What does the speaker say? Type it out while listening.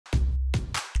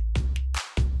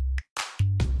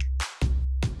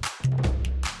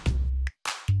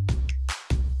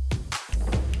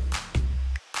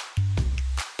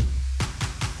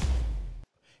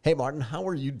Hey, Martin, how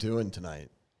are you doing tonight?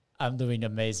 I'm doing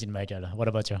amazing, Michael. What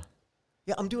about you?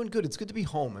 Yeah, I'm doing good. It's good to be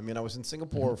home. I mean, I was in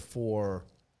Singapore for,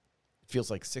 it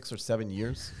feels like 6 or 7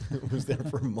 years. I was there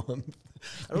for a month.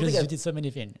 Because you did so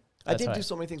many things. I did do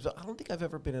so many things, but I don't think I've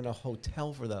ever been in a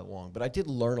hotel for that long. But I did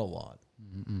learn a lot.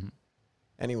 Mm-hmm.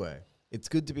 Anyway, it's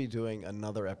good to be doing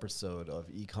another episode of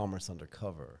E-commerce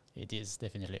Undercover. It is,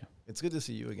 definitely. It's good to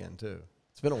see you again, too.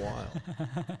 It's been a while.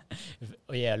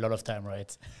 Yeah, a lot of time,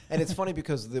 right? And it's funny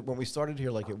because when we started here,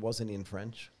 like, it wasn't in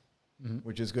French,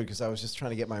 which is good because I was just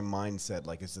trying to get my mindset,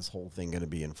 like, is this whole thing going to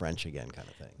be in French again kind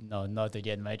of thing? No, not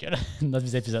again, Michael. Not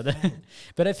this episode.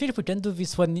 But I feel we can do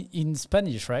this one in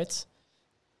Spanish, right?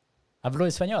 Hablo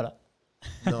español.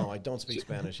 No, I don't speak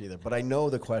Spanish either, but I know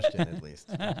the question at least.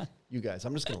 You guys,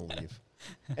 I'm just going to leave.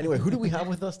 Anyway, who do we have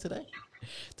with us today?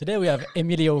 Today we have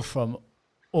Emilio from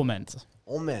Aument.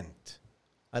 Aument.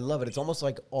 I love it. It's almost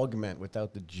like augment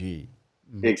without the G.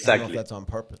 Exactly. I don't know if that's on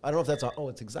purpose. I don't know if that's on,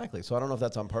 it's exactly. So I don't know if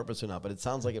that's on purpose or not, but it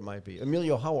sounds like it might be.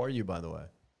 Emilio, how are you, by the way?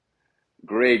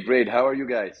 Great, great. How are you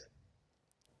guys?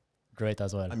 Great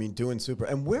as well. I mean, doing super.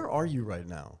 And where are you right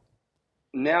now?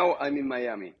 Now I'm in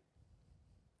Miami,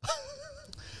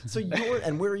 So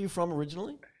and where are you from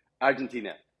originally?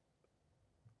 Argentina.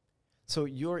 So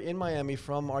you're in Miami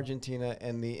from Argentina,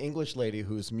 and the English lady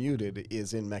who's muted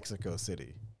is in Mexico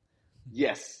City.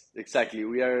 Yes, exactly.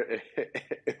 We are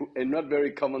a not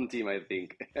very common team, I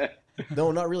think.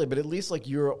 No, not really, but at least like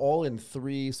you're all in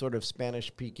three sort of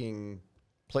Spanish-speaking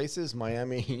places: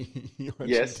 Miami,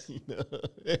 Yes. Argentina,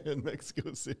 and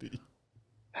Mexico City.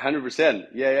 100%.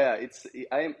 Yeah.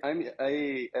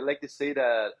 I like to say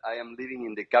that I am living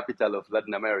in the capital of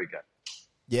Latin America.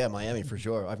 Yeah, Miami for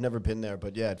sure. I've never been there,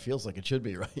 but yeah, it feels like it should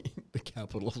be, right? The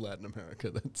capital of Latin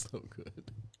America. That's so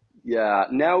good. Yeah,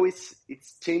 now it's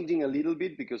changing a little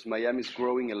bit because Miami is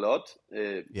growing a lot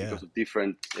because of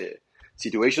different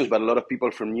situations. But a lot of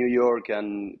people from New York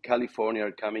and California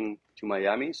are coming to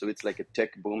Miami, so it's like a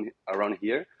tech boom around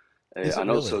here. Is it and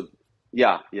really? also,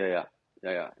 yeah.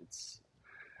 It's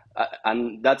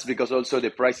and that's because also the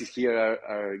prices here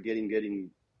are getting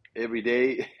every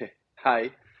day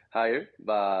higher.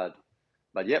 But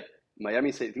yeah, Miami,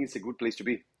 I think it's a good place to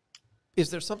be. Is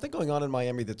there something going on in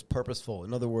Miami that's purposeful?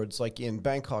 In other words, like in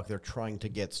Bangkok, they're trying to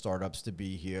get startups to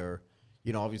be here.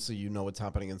 You know, obviously, you know what's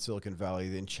happening in Silicon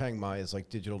Valley. In Chiang Mai is like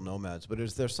digital nomads. But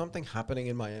is there something happening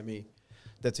in Miami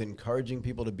that's encouraging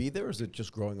people to be there, or is it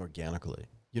just growing organically?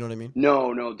 You know what I mean?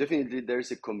 No, definitely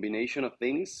there's a combination of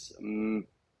things. In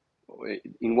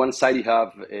one side, you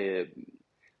have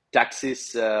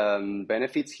taxes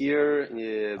benefits here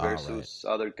versus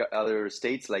other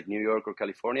states like New York or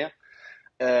California.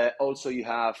 Also, you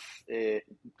have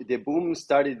the boom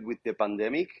started with the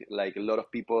pandemic. Like a lot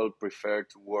of people prefer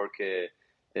to work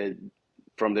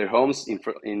from their homes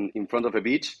in front of a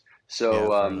beach.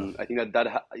 So I think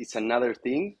that is another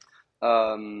thing.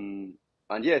 And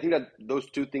yeah, I think that those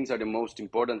two things are the most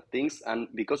important things. And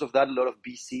because of that, a lot of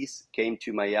VCs came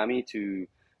to Miami to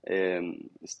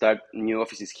start new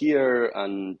offices here.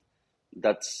 And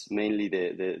that's mainly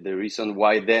the reason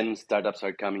why then startups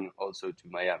are coming also to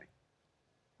Miami.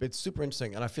 It's super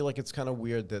interesting, and I feel like it's kind of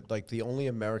weird that like the only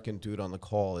American dude on the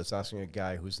call is asking a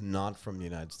guy who's not from the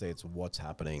United States what's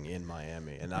happening in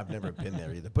Miami, and I've never been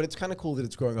there either. But it's kind of cool that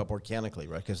it's growing up organically,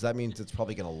 right? Because that means it's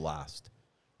probably going to last,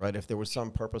 right? If there was some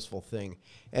purposeful thing.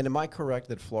 And am I correct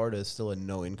that Florida is still a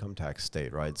no income tax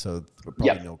state, right? So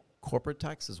probably no corporate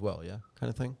tax as well, yeah,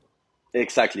 kind of thing?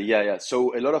 Exactly, yeah.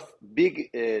 So a lot of big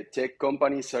tech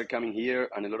companies are coming here,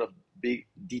 and a lot of big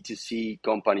D2C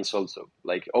companies also,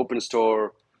 like Open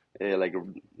Store. Like a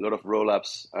lot of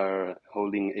roll-ups are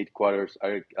holding headquarters,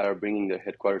 are bringing their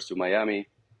headquarters to Miami.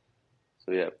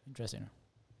 So yeah. Interesting.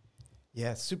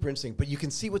 Yeah, it's super interesting. But you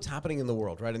can see what's happening in the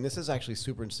world, right? And this is actually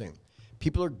super interesting.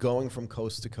 People are going from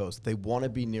coast to coast. They want to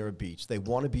be near a beach. They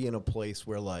want to be in a place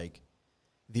where like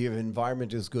the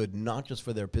environment is good, not just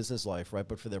for their business life, right,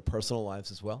 but for their personal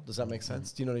lives as well. Does that make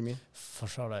sense? Do you know what I mean? For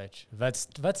sure, right. That's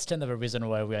kind of a reason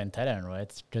why we are in Thailand,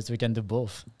 right? Because we can do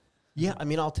both. Yeah, I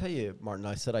mean, I'll tell you, Martin,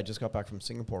 I said I just got back from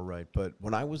Singapore, right? But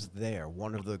when I was there,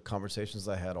 one of the conversations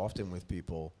I had often with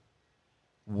people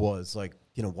was like,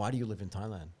 you know, why do you live in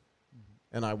Thailand?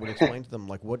 And I would explain to them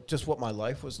like what my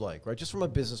life was like, right? Just from a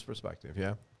business perspective,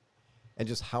 yeah? And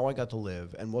just how I got to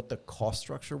live and what the cost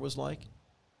structure was like.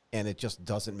 And it just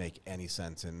doesn't make any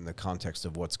sense in the context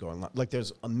of what's going on. Like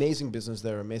there's amazing business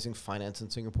there, amazing finance in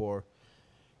Singapore.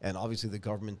 And obviously the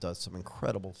government does some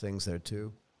incredible things there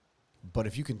too. But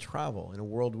if you can travel in a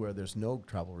world where there's no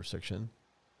travel restriction,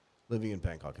 living in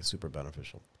Bangkok is super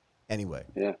beneficial. Anyway,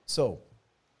 so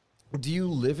do you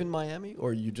live in Miami or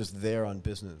are you just there on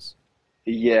business?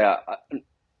 Yeah,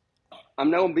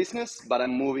 I'm now in business, but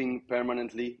I'm moving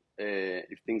permanently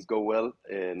if things go well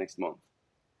next month.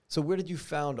 So where did you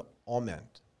found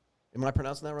Aument? Am I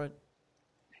pronouncing that right?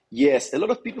 Yes, a lot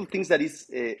of people think that is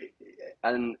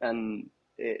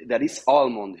that is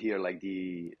almond here, like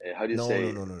the how do you No, no,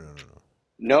 say? no, no, no, no, no.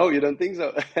 No, you don't think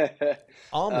so?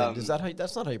 Almond, is um, that how?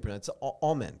 That's not how you pronounce it. It's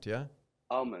Aument, yeah.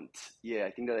 Aument. Yeah,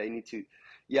 I think that I need to.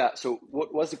 Yeah. So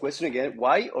what was the question again?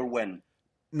 Why or when?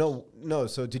 No, no.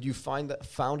 So did you found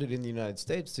it in the United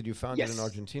States? Did you found it in Yes.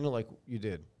 Argentina like you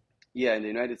did? Yeah, in the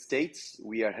United States,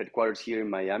 we are headquarters here in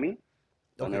Miami,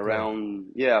 and Okay, great.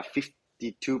 around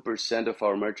 52% of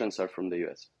our merchants are from the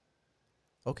US.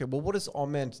 Okay, well, what does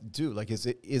Aument do? Like, is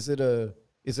it a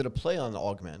play on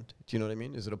augment? Do you know what I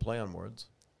mean? Is it a play on words?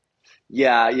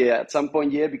 Yeah, yeah. At some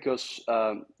point, yeah, because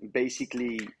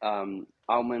basically,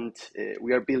 Aument,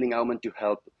 we are building Aument to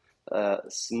help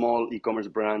small e-commerce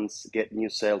brands get new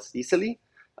sales easily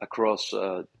across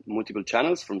multiple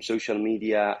channels, from social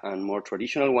media and more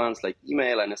traditional ones like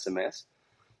email and SMS.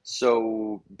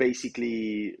 So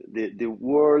basically, the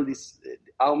world is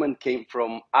Aument came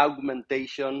from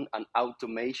augmentation and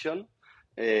automation,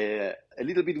 a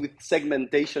little bit with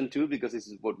segmentation too, because this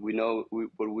is what we know,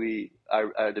 what we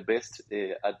are the best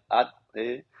at.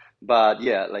 But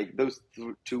yeah, like those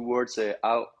two words,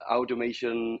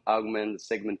 automation, augment,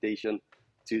 segmentation,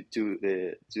 to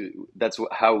that's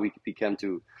how we became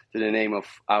to the name of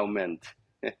Aument.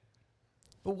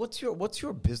 But what's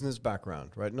your business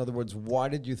background, right? In other words, why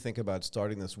did you think about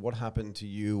starting this? What happened to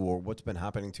you, or what's been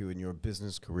happening to you in your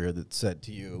business career that said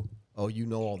to you, "Oh, you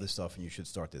know all this stuff, and you should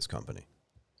start this company"?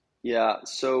 Yeah,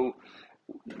 so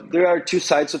there are two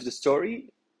sides of the story.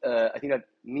 I think that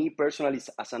me personally,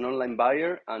 as an online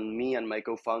buyer, and me and my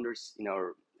co-founders in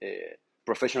our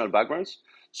professional backgrounds.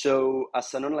 So,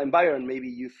 as an online buyer, and maybe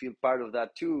you feel part of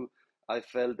that too, I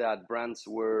felt that brands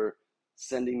were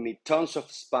sending me tons of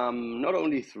spam, not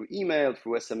only through email,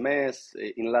 through SMS,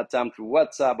 in LATAM through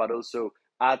WhatsApp, but also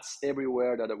ads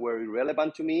everywhere that were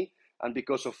irrelevant to me. And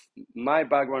because of my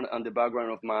background and the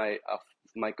background of my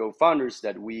co-founders,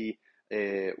 that we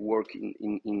work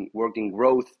in working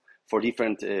growth for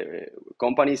different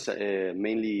companies,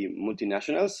 mainly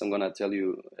multinationals. I'm going to tell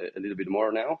you a little bit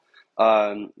more now.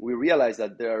 We realize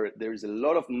that there is a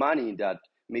lot of money that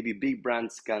maybe big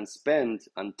brands can spend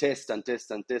and test and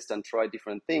test and test and try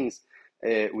different things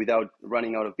without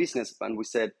running out of business. And we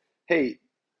said, hey,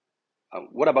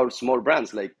 what about small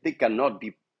brands? Like, they cannot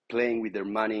be playing with their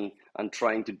money and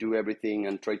trying to do everything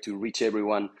and try to reach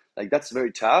everyone. Like, that's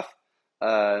very tough.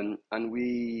 And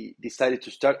we decided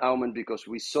to start Aument because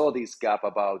we saw this gap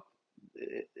about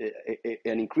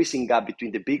an increasing gap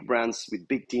between the big brands with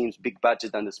big teams, big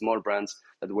budget, and the small brands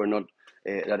that were not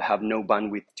that have no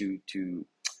bandwidth to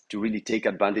really take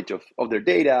advantage of their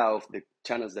data, of the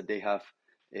channels that they have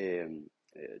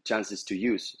chances to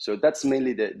use. So that's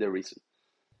mainly the reason.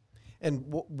 And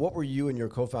what were you and your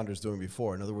co-founders doing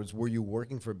before? In other words, were you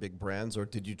working for big brands, or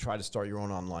did you try to start your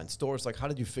own online stores? Like, how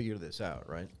did you figure this out,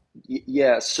 right?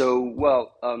 Yeah. So,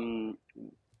 well,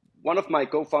 one of my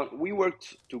co-founders, we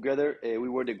worked together. We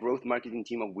were the growth marketing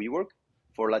team of WeWork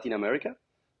for Latin America.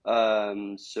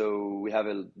 So we have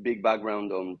a big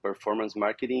background on performance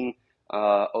marketing.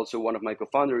 Also, one of my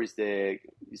co-founders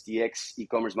is the ex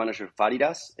e-commerce manager of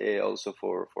Adidas, also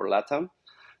for LATAM.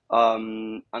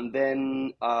 And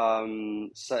then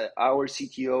so our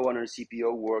CTO and our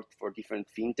CPO worked for different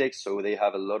fintechs, so they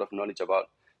have a lot of knowledge about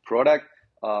product.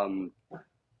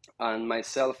 And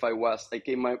myself, I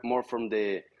came more from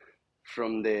the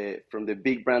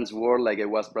big brands world. Like, I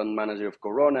was brand manager of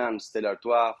Corona and Stella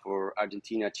Artois for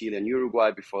Argentina, Chile, and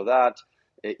Uruguay. Before that,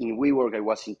 in WeWork, I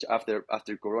was after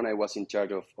Corona, I was in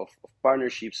charge of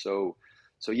partnerships. So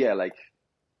yeah, like,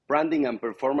 branding and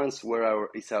performance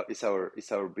is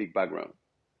our big background.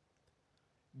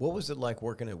 What was it like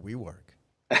working at WeWork?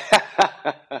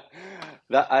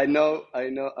 That I know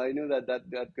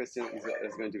that question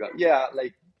is going to come. Yeah,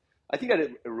 like, I think at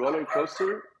a roller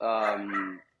coaster. I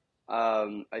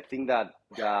think that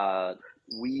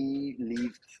we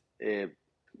lived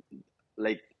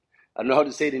like, I don't know how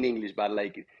to say it in English, but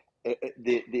like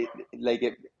the like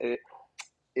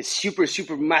a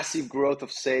super massive growth of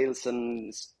sales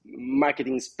and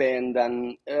marketing spend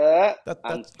and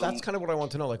That's from kind of what I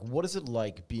want to know. Like, what is it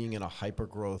like being in a hyper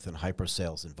growth and hyper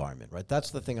sales environment, right?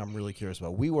 That's the thing I'm really curious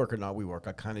about. We work or not we work,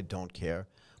 I kind of don't care,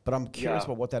 but I'm curious yeah.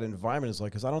 about what that environment is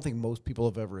like because I don't think most people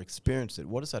have ever experienced it.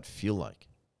 What does that feel like?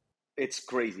 It's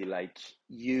crazy. Like,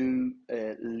 you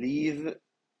live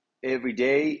every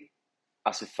day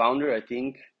as a founder. I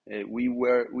think we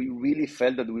really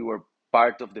felt that we were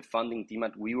part of the funding team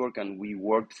at WeWork, and we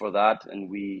worked for that, and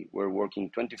we were working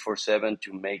 24/7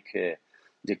 to make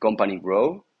the company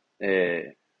grow.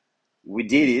 We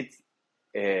did it.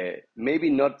 Maybe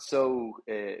not so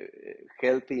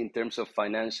healthy in terms of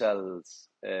financials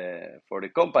for the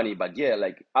company, but yeah,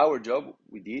 like our job,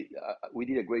 we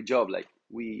did a great job. Like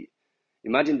we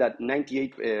imagine that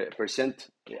 98%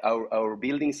 our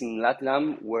buildings in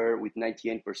LATAM were with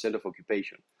 98% of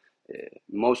occupation.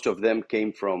 Most of them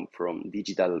came from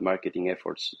digital marketing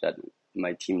efforts that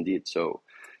my team did. So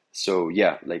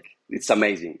yeah, like it's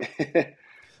amazing.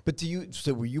 But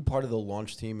so were you part of the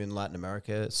launch team in Latin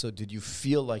America? So did you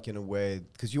feel like, in a way,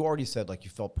 because you already said like you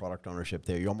felt product ownership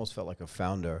there, you almost felt like a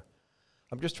founder.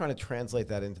 I'm just trying to translate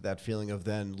that into that feeling of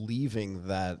then leaving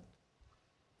that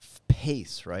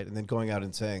pace, right? And then going out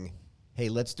and saying, hey,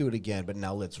 let's do it again, but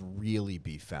now let's really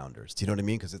be founders. Do you know what I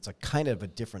mean? Because it's a kind of a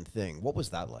different thing. What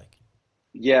was that like?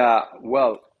 Yeah,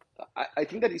 well, I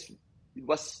think that it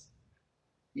was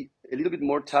a little bit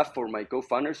more tough for my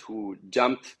co-founders who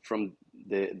jumped from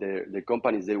the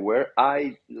companies they were.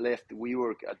 I left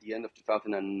WeWork at the end of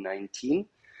 2019,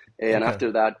 and Okay.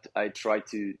 after that, I tried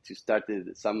to start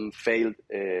some failed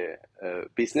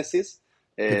businesses.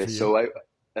 Good for you. So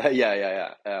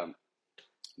yeah.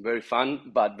 Very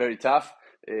fun, but very tough.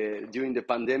 During the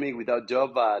pandemic, without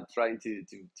job, trying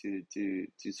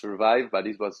to survive, but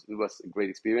it was a great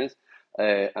experience.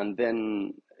 And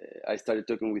then I started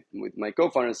talking with my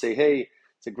co-founder and say, hey,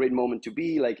 it's a great moment to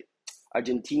be like.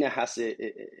 Argentina has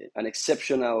an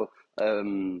exceptional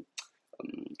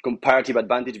comparative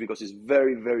advantage because it's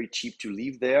very, very cheap to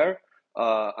live there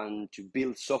and to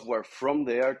build software from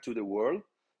there to the world.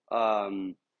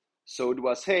 So it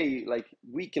was, hey, like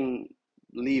we can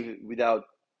live without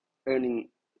earning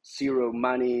zero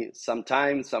money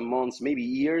sometimes, some months, maybe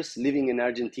years living in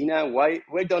Argentina. Why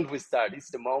don't we start? It's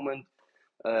the moment.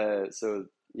 So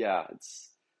yeah,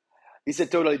 it's a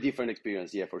totally different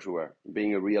experience, yeah, for sure.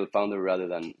 Being a real founder rather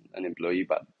than an employee,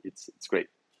 but it's great.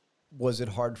 Was it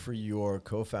hard for your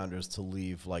co-founders to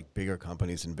leave like bigger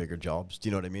companies and bigger jobs? Do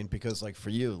you know what I mean? Because like for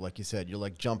you, like you said, you're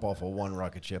like jump off of one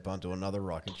rocket ship onto another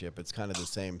rocket ship. It's kind of the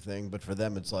same thing, but for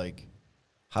them, it's like,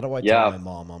 how do I tell Yeah. my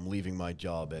mom I'm leaving my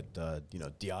job at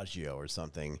Diageo or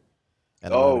something,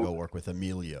 and I'm going to go Oh, work with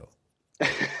Emilio?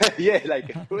 yeah. Like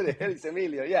who the hell is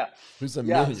Emilio? Yeah. Who's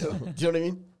Yeah. Emilio? So Do you know what I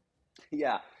mean?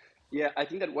 yeah, yeah. I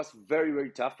think that was very,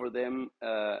 very tough for them.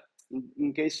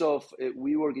 In case of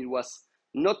WeWork, it was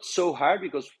not so hard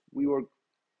because WeWork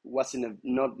was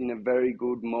not in a very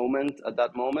good moment at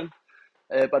that moment.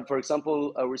 But for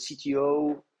example, our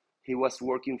CTO, he was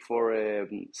working for a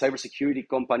cybersecurity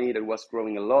company that was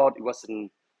growing a lot. It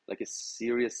wasn't like a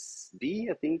Series B,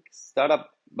 I think,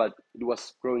 startup, but it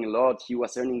was growing a lot. He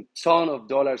was earning ton of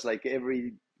dollars like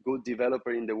every good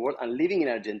developer in the world and living in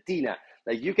Argentina.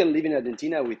 Like you can live in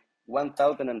Argentina with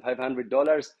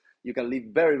 $1,500. You can live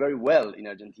very, very well in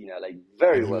Argentina, like And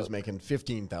very he was well. making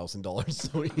 $15,000,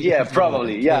 so he Yeah, didn't want to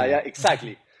probably. Yeah, pay yeah, you.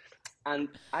 exactly. And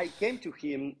I came to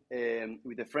him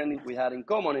with a friend we had in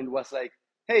common and was like,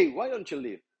 hey, why don't you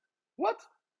leave? What?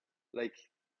 Like,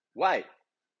 why?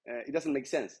 It doesn't make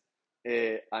sense.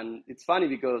 And it's funny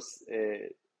because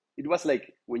it was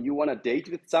like when you want to date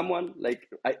with someone, like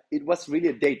it was really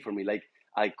a date for me. Like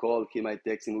I called him, I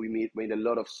texted him, made a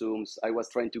lot of Zooms. I was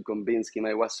trying to convince him.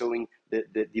 I was showing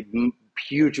the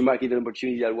huge market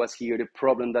opportunity that was here, the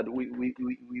problem that we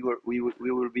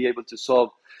will be able to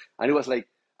solve. And it was like,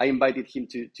 I invited him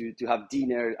to have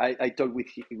dinner. I talked with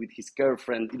his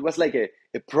girlfriend. It was like a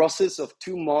process of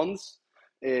 2 months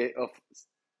of,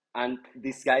 and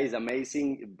this guy is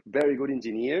amazing, very good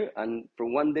engineer. And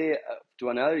from one day to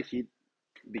another, he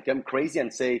became crazy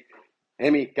and say,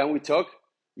 Amy, can we talk?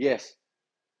 Yes.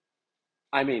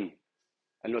 I'm in.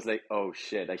 And it was like, oh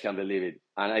shit, I can't believe it.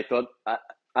 And I thought,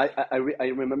 I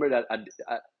remember that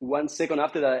at 1 second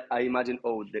after that, I imagined,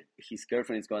 oh, his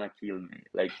girlfriend is gonna kill me.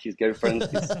 Like his girlfriend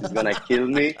is gonna kill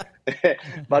me.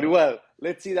 But well,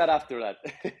 let's see that after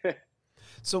that.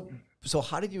 So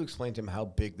how did you explain to him how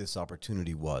big this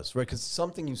opportunity was, right? Because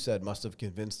something you said must have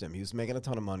convinced him. He was making a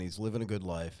ton of money. He's living a good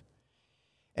life.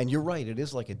 And you're right. It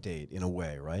is like a date in a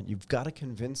way, right? You've got to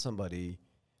convince somebody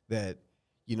that,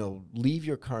 leave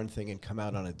your current thing and come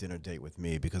out on a dinner date with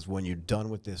me, because when you're done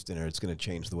with this dinner, it's going to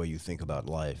change the way you think about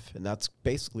life. And that's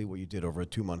basically what you did over a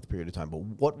 2-month period of time. But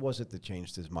what was it that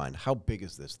changed his mind? How big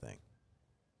is this thing?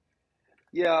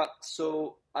 Yeah,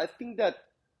 so I think that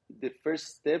the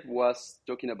first step was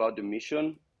talking about the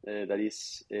mission, that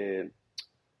is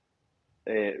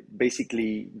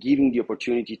basically giving the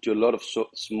opportunity to a lot of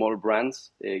small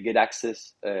brands get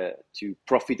access to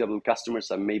profitable customers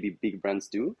that maybe big brands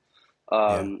do.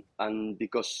 And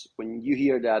because when you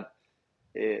hear that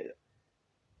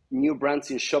new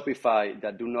brands in Shopify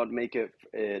that do not make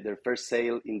their first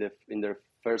sale in their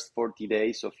first 40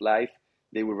 days of life,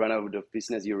 they will run out of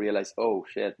business. You realize, oh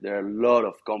shit, there are a lot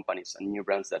of companies and new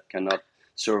brands that cannot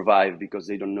survive because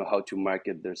they don't know how to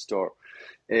market their store.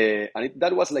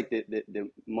 That was like the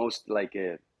most like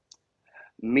a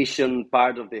mission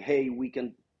part of hey, we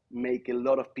can make a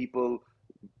lot of people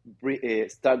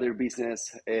start their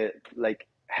business, like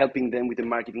helping them with the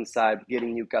marketing side,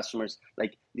 getting new customers.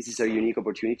 Like this is a unique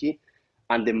opportunity,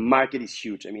 and the market is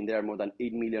huge. I mean, there are more than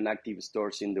 8 million active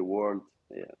stores in the world,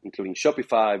 including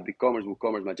Shopify, BigCommerce,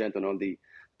 WooCommerce, Magento, and all the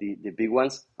big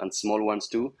ones and small ones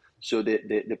too. So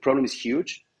the problem is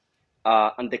huge,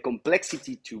 and the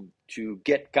complexity to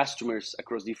get customers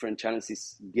across different channels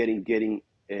is getting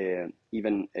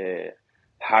even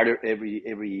harder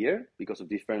every year because of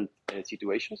different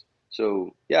situations.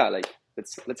 So yeah, like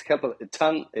let's help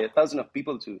a thousand of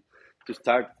people to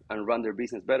start and run their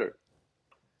business better.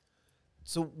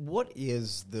 So what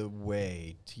is the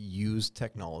way to use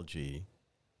technology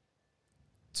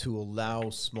to allow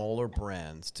smaller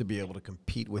brands to be able to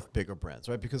compete with bigger brands,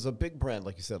 right? Because a big brand,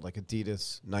 like you said, like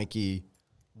Adidas, Nike,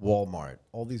 Walmart,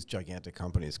 all these gigantic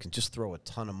companies can just throw a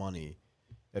ton of money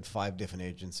at 5 different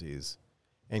agencies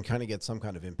and kind of get some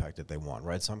kind of impact that they want,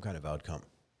 right? Some kind of outcome.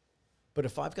 But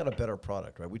if I've got a better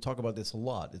product, right? We talk about this a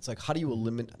lot. It's like, how do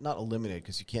you not eliminate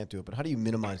because you can't do it, but how do you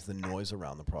minimize the noise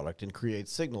around the product and create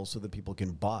signals so that people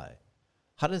can buy?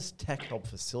 How does tech help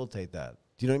facilitate that?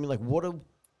 Do you know what I mean? Like,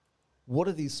 what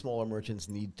do these smaller merchants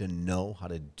need to know how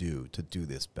to do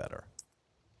this better?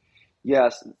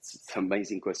 Yes, it's an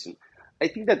amazing question. I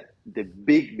think that the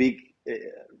big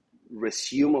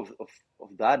resume of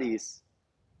that is,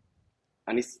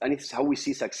 and it's how we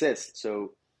see success.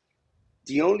 So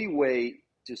the only way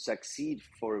to succeed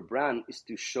for a brand is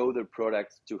to show their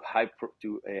product to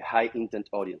high intent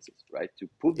audiences, right? To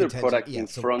put their product in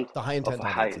front the high intent of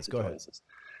high audiences. intent audiences.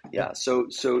 Yeah.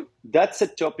 So that's a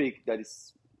topic that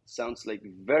sounds like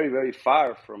very, very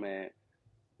far from a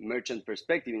merchant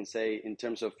perspective in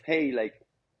terms of, hey, like,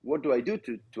 what do I do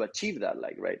to achieve that?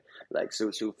 Like, right? Like, so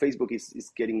Facebook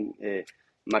is getting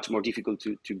much more difficult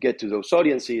to get to those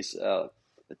audiences.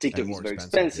 TikTok is very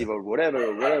expensive, or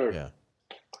whatever. Yeah.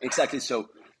 Exactly.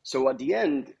 So at the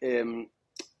end,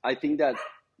 I think that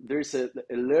there's a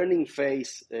learning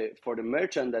phase for the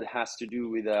merchant that has to do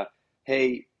with,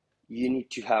 hey, you need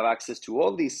to have access to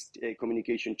all these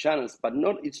communication channels, but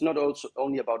it's not also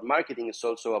only about marketing, it's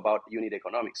also about unit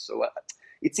economics. So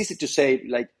it's easy to say,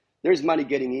 like, there's money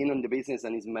getting in on the business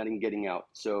and it's money getting out.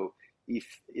 So if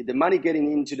the money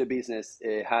getting into the business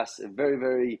has a very,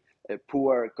 very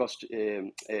poor cost,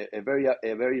 a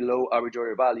very low average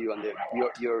order value, and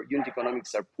your unit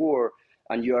economics are poor,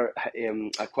 and you are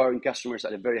acquiring customers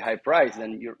at a very high price,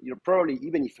 then you're probably,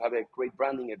 even if you have a great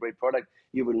branding, a great product,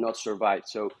 you will not survive.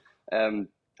 So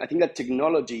I think that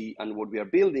technology and what we are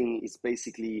building is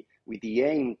basically with the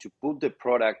aim to put the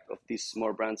product of these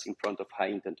small brands in front of high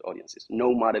intent audiences,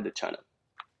 no matter the channel.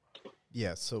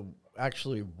 Yeah. So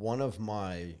actually, one of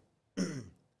my,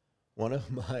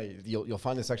 you'll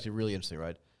find this actually really interesting,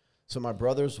 right? So my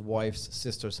brother's wife's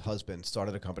sister's husband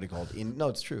started a company called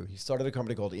it's true. He started a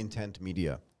company called Intent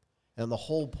Media. And the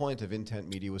whole point of Intent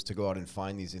Media was to go out and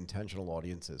find these intentional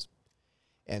audiences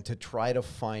and to try to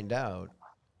find out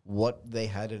what they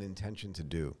had an intention to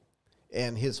do.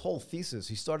 And his whole thesis,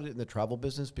 he started it in the travel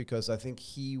business because I think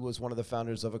he was one of the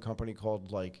founders of a company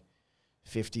called like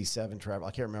 57 Travel.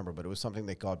 I can't remember, but it was something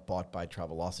that got bought by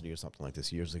Travelocity or something like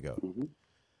this years ago. Mm-hmm.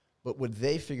 But what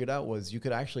they figured out was you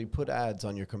could actually put ads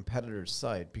on your competitor's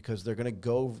site because they're going to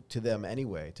go to them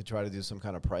anyway to try to do some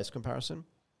kind of price comparison.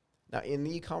 Now, in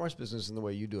the e-commerce business and the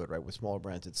way you do it, right, with smaller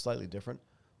brands, it's slightly different.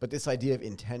 But this idea of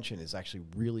intention is actually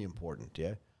really important,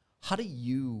 yeah? How do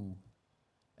you,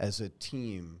 as a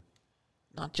team,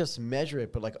 not just measure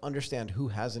it, but like understand who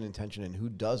has an intention and who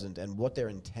doesn't and what they're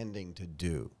intending to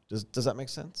do? Does that make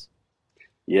sense?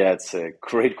 Yeah, it's a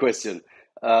great question.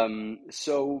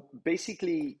 So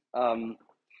basically,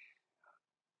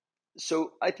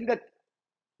 so I think that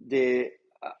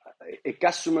a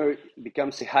customer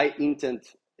becomes a high intent,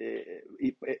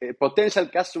 a potential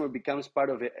customer becomes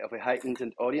part of a high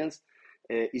intent audience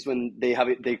is when they have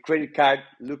their credit card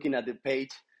looking at the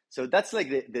page. So that's like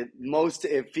the most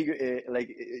figure, like,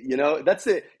 that's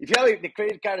if you have the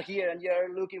credit card here and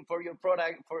you're looking for your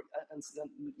product and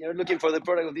you're looking for the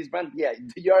product of this brand, yeah,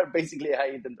 you are basically a high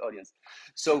intent audience.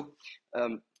 So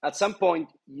at some point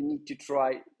you need to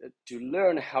try to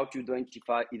learn how to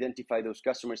identify those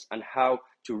customers and how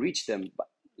to reach them,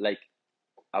 like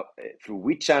through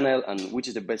which channel and which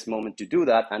is the best moment to do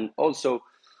that, and also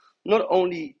not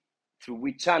only through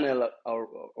which channel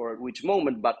or which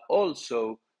moment, but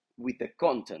also with the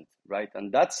content, right?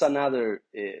 And that's another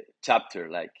chapter.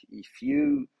 Like if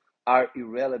you are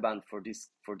irrelevant for this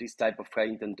type of high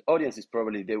intent audiences,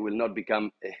 probably they will not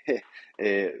become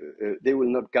they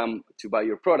will not come to buy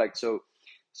your product.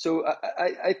 So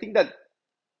I think that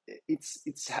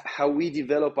it's how we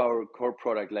develop our core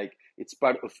product. Like it's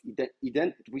part of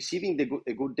receiving the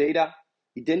good data,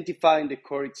 identifying the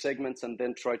correct segments, and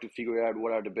then try to figure out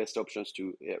what are the best options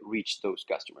to reach those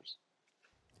customers.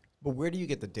 But where do you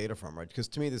get the data from, right? Because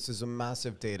to me, this is a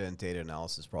massive data and data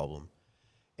analysis problem.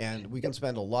 And we can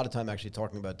spend a lot of time actually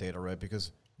talking about data, right?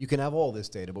 Because you can have all this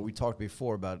data, but we talked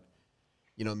before about,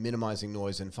 minimizing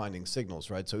noise and finding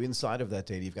signals, right? So inside of that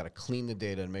data, you've got to clean the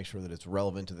data and make sure that it's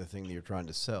relevant to the thing that you're trying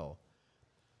to sell.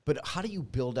 But how do you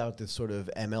build out this sort of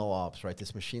ML ops, right?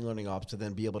 This machine learning ops to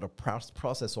then be able to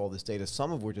process all this data,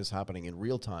 some of which is happening in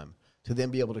real time, to then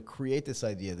be able to create this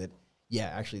idea that, yeah,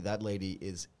 actually that lady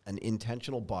is an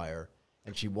intentional buyer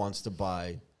and she wants to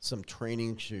buy some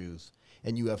training shoes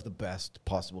and you have the best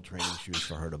possible training shoes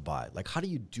for her to buy. Like, how do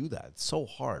you do that? It's so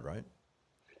hard, right?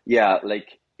 Yeah,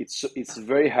 like it's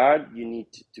very hard. You need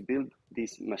to build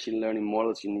these machine learning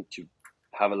models. You need to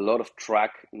have a lot of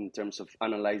track in terms of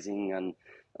analyzing and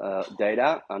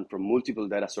data and from multiple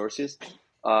data sources.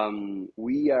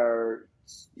 We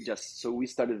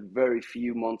started very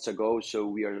few months ago, so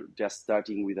we are just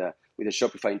starting with a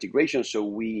Shopify integration. So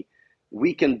we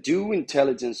can do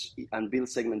intelligence and build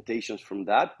segmentations from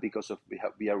that because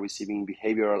we are receiving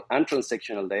behavioral and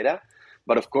transactional data.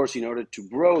 But of course, in order to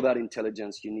grow that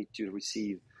intelligence, you need to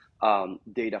receive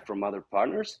data from other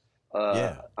partners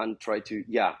and try to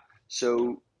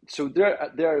So there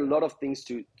are a lot of things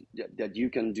that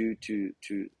you can do to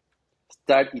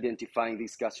start identifying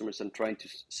these customers and trying to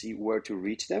see where to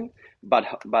reach them. But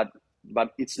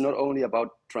it's not only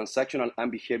about transactional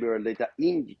and behavioral data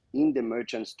in the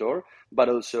merchant store, but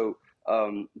also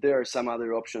there are some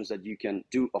other options that you can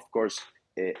do. Of course,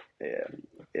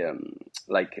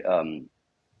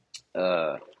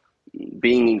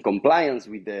 being in compliance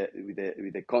with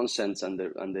the consents and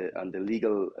the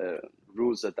legal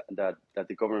rules that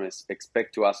the government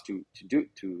expect to us to do.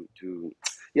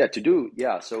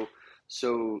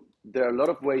 So there are a lot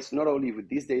of ways, not only with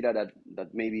this data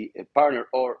that maybe a partner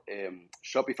or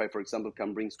Shopify, for example,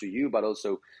 can bring to you, but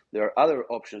also there are other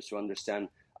options to understand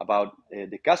about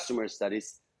the customers that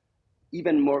is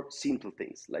even more simple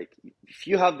things. Like if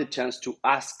you have the chance to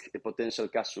ask a potential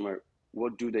customer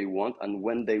what do they want and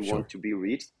when they want to be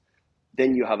reached,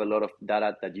 then you have a lot of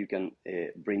data that you can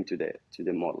bring to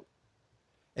the model.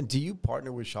 And do you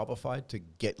partner with Shopify to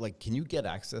get, can you get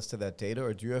access to that data,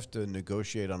 or do you have to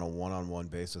negotiate on a one-on-one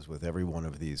basis with every one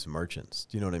of these merchants?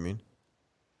 Do you know what I mean?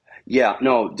 Yeah,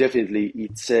 no, definitely.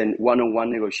 It's a one-on-one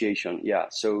negotiation. Yeah.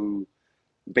 So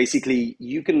basically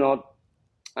you cannot,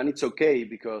 and it's okay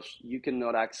because you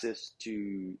cannot access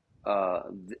to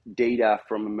data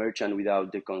from a merchant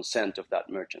without the consent of that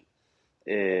merchant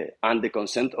and the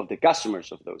consent of the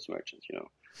customers of those merchants,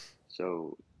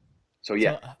 So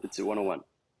it's a one-on-one.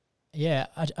 Yeah,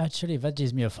 actually, that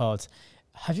gives me a thought.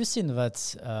 Have you seen that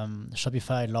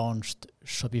Shopify launched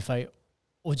Shopify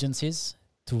audiences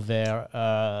to their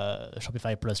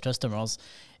Shopify Plus customers?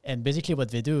 And basically what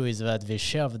they do is that they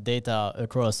share the data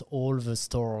across all the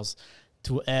stores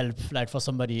to help, like for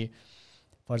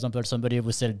example, somebody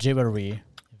who sells jewelry,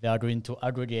 they are going to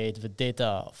aggregate the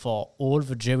data for all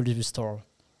the jewelry store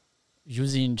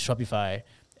using Shopify.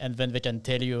 And then they can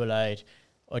tell you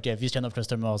okay, these kind of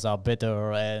customers are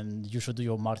better and you should do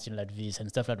your marketing like this and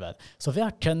stuff like that. So they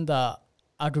are kind of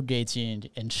aggregating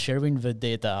and sharing the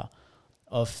data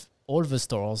of all the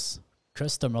stores,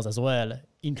 customers as well,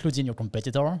 including your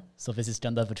competitor. So this is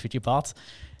kind of the tricky part.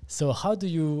 So how do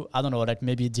you,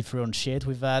 maybe differentiate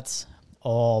with that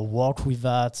or work with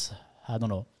that? I don't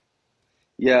know.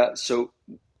 Yeah, so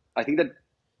I think that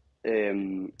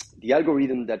the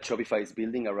algorithm that Shopify is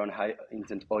building around high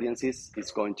intent audiences is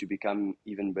going to become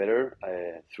even better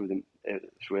through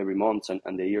every month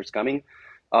and the years coming.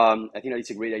 I think that it's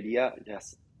a great idea. It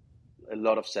has a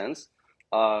lot of sense.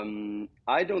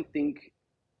 I don't think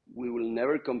we will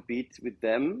never compete with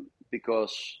them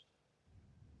because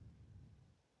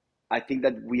I think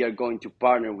that we are going to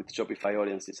partner with Shopify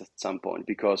audiences at some point,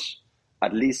 because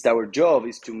at least our job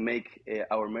is to make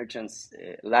our merchants'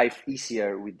 life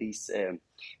easier with these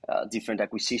different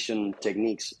acquisition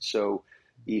techniques. So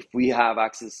if we have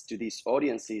access to these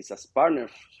audiences as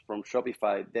partners from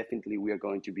Shopify, definitely we are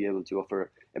going to be able to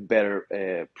offer a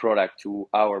better product to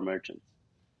our merchants.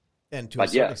 And to a But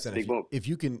certain yeah, extent, big move. if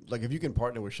you can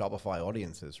partner with Shopify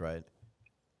audiences, right?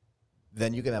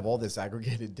 Then you can have all this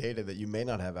aggregated data that you may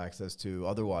not have access to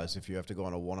otherwise if you have to go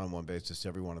on a one-on-one basis to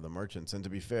every one of the merchants. And to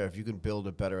be fair, if you can build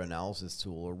a better analysis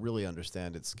tool or really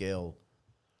understand its scale,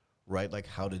 right? Like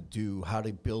how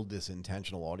to build this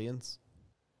intentional audience.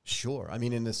 Sure. I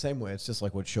mean, in the same way, it's just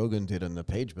like what Shogun did in the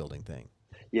page building thing.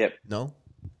 Yep. No?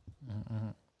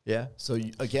 Yeah. So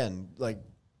again, like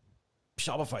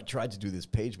Shopify tried to do this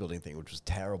page building thing, which was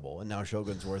terrible, and now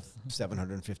Shogun's worth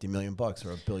 $750 million or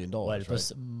 $1 billion. Well,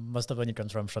 right? most of the money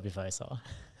comes from Shopify, so.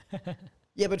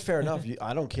 Yeah, but fair enough.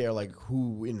 I don't care like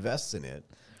who invests in it,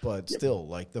 but still,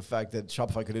 like the fact that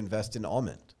Shopify could invest in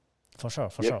Aument. For sure.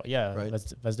 Yeah, Right.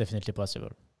 that's definitely possible.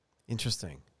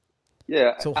 Interesting.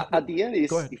 Yeah. So At the end,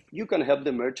 go ahead. if you can help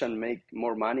the merchant make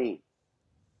more money,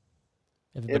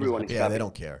 everyone is Yeah, happy. they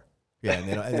don't care. Yeah, and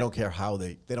they don't care how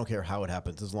they don't care how it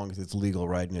happens as long as it's legal,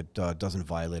 right? And it doesn't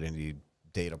violate any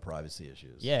data privacy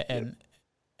issues. Yeah,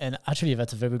 and actually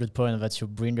that's a very good point that you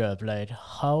bring up. Like,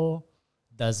 how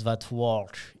does that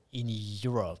work in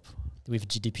Europe with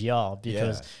GDPR?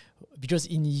 Because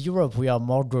in Europe we are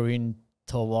more going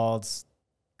towards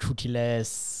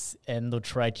cookieless and no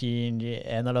tracking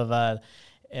and all of that.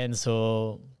 And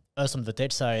so us on the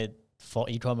tech side for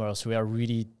e-commerce, we are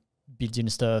really building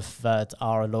stuff that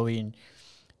are allowing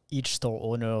each store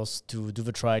owners to do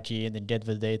the tracking and get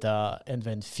the data and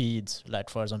then feed, like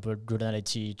for example, Google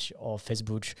Analytics or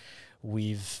Facebook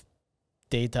with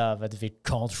data that they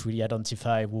can't really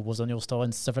identify who was on your store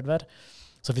and stuff like that.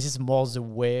 So this is more the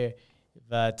way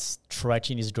that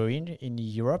tracking is going in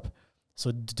Europe.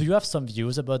 So do you have some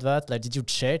views about that? Like, did you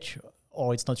check,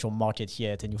 or it's not your market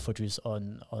yet and you focus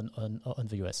on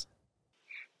the US?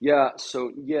 Yeah,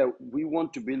 so yeah, we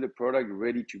want to build a product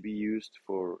ready to be used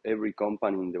for every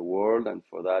company in the world, and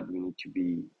for that we need to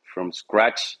be from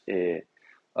scratch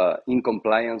in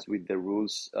compliance with the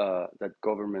rules that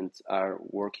governments are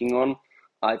working on.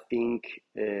 I think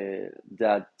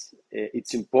that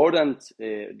it's important.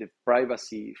 The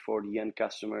privacy for the end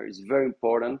customer is very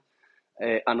important,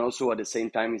 and also at the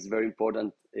same time, it's very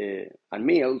important, and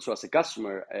me also as a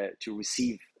customer, to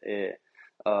receive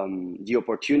the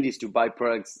opportunities to buy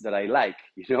products that I like,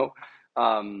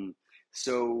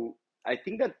 So I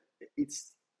think that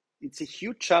it's a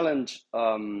huge challenge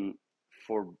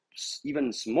for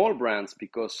even small brands,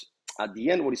 because at the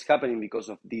end, what is happening because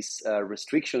of these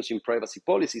restrictions in privacy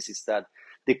policies is that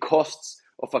the costs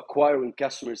of acquiring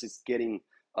customers is getting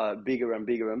bigger and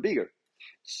bigger and bigger.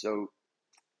 So,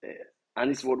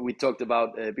 and it's what we talked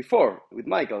about before with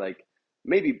Michael, like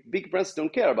maybe big brands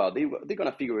don't care about, they're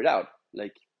going to figure it out.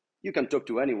 Like, you can talk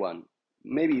to anyone.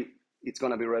 Maybe it's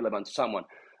going to be relevant to someone.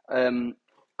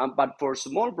 But for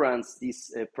small brands,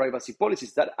 these privacy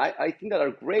policies that I think that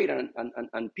are great,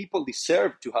 and people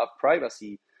deserve to have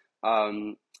privacy,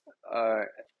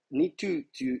 need to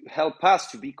help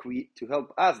us to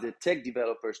help us, the tech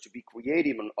developers, to be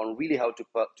creative on really how to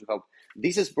help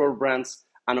these small brands,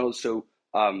 and also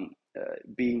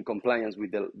be in compliance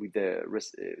with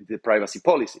the privacy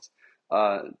policies.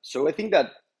 So I think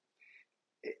that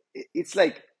it's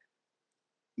like,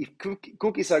 if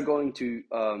cookies are going to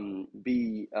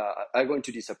are going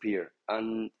to disappear,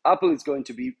 and Apple is going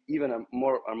to be even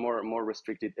more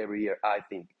restricted every year, I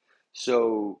think.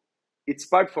 So it's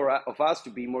part of us to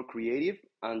be more creative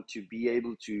and to be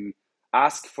able to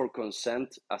ask for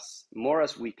consent as more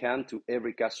as we can to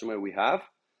every customer we have,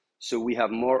 so we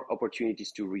have more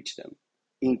opportunities to reach them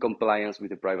in compliance with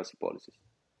the privacy policies.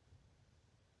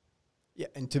 Yeah,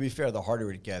 and to be fair, the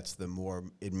harder it gets, the more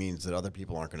it means that other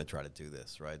people aren't going to try to do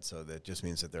this, right? So that just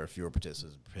means that there are fewer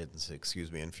participants,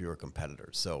 and fewer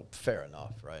competitors. So fair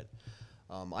enough, right?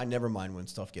 I never mind when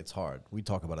stuff gets hard. We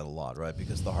talk about it a lot, right?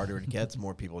 Because the harder it gets,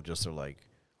 more people just are like,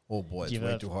 oh boy, it's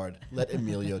way too hard. Let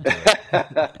Emilio do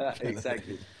it.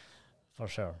 Exactly. For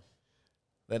sure.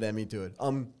 Let Emmy do it.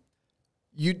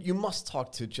 You must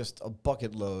talk to just a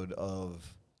bucket load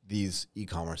of these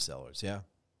e-commerce sellers, yeah?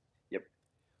 Yep.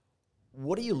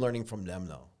 What are you learning from them,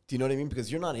 though? Do you know what I mean?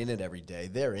 Because you're not in it every day.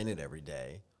 They're in it every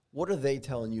day. What are they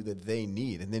telling you that they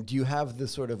need? And then do you have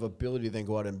this sort of ability to then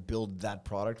go out and build that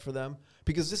product for them?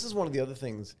 Because this is one of the other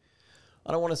things.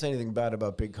 I don't want to say anything bad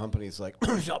about big companies like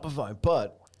Shopify,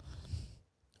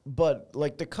 but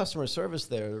like the customer service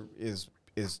there is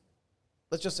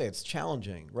let's just say it's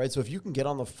challenging, right? So if you can get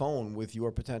on the phone with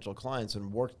your potential clients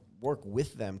and work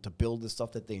with them to build the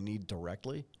stuff that they need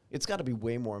directly, it's got to be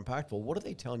way more impactful. What are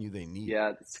they telling you they need?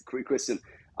 Yeah, that's a great question.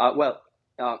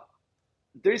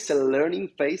 There is a learning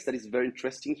phase that is very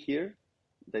interesting here.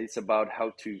 That is about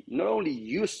how to not only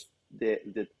use the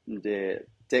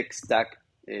tech stack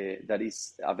that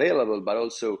is available, but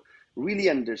also really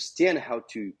understand how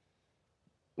to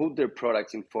put their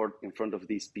products in front of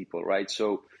these people, right?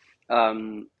 So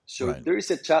Right. there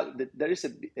is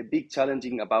a big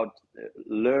challenging about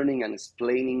learning and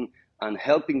explaining and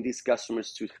helping these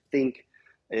customers to think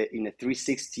in a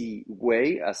 360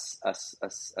 way as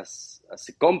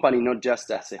a company, not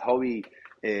just as a hobby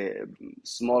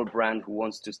small brand who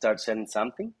wants to start selling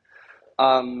something.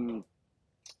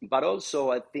 But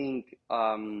also, I think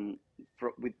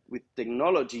with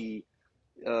technology,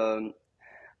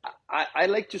 I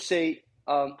like to say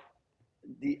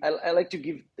I like to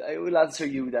give. I will answer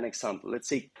you with an example. Let's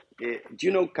say, do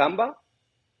you know Canva,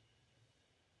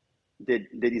 the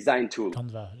design tool?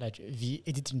 Canva, like the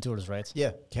editing tools, right?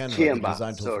 Yeah, Canva, the Canva.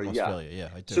 design tool Sorry, from yeah. Australia. Yeah,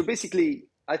 I do. So basically,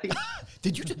 I think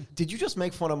Did you just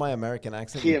make fun of my American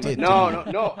accent? You Canva. did. No, didn't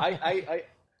you? no, no.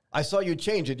 I saw you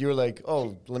change it. You were like,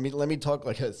 "Oh, let me talk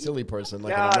like a silly person,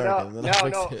 like No, an American." no, And then no, I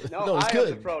fixed no, it. no. No, it's I have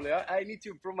the good. problem. I need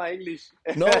to improve my English.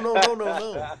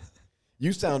 No.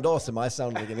 You sound awesome. I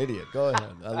sound like an idiot. Go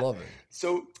ahead. I love it.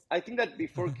 So I think that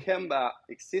before Canva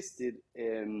existed,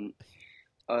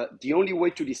 the only way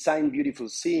to design beautiful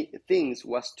things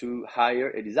was to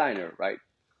hire a designer, right?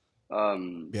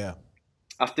 Yeah.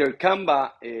 After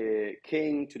Canva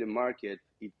came to the market,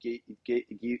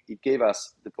 it gave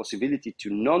us the possibility to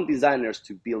non-designers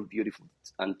to build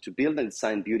and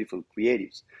design beautiful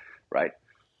creatives, right?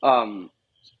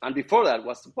 And before that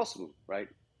was impossible, right?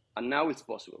 And now it's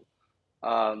possible.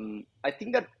 I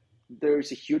think that there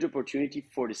is a huge opportunity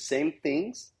for the same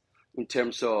things in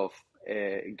terms of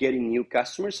getting new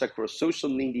customers across social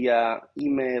media,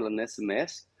 email, and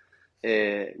SMS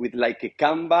with like a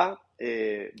Canva,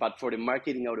 but for the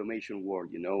marketing automation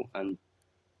world, and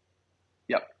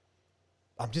yeah.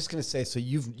 I'm just gonna say, so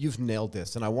you've nailed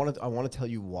this, and I want to tell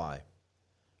you why,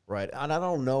 right? And I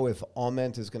don't know if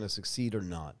Aument is going to succeed or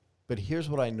not, but here's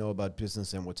what I know about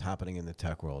business and what's happening in the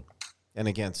tech world. And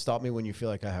again, stop me when you feel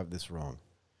like I have this wrong.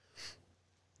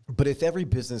 But if every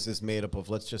business is made up of,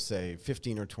 let's just say,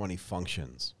 15 or 20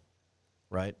 functions,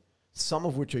 right? Some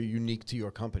of which are unique to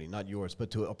your company, not yours,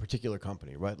 but to a particular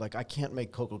company, right? Like I can't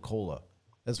make Coca-Cola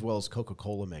as well as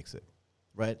Coca-Cola makes it,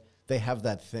 right? They have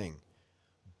that thing.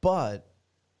 But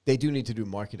they do need to do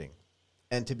marketing.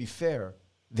 And to be fair,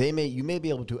 you may be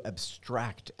able to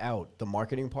abstract out the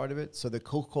marketing part of it so that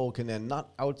Coca-Cola can then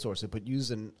not outsource it, but use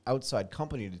an outside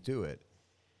company to do it.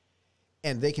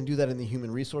 And they can do that in the human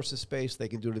resources space. They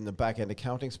can do it in the back-end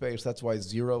accounting space. That's why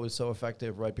Xero is so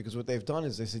effective, right? Because what they've done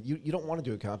is they said, you don't want to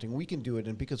do accounting. We can do it.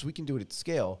 And because we can do it at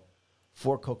scale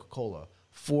for Coca-Cola,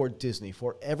 for Disney,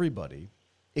 for everybody,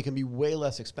 it can be way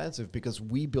less expensive because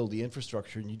we build the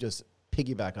infrastructure and you just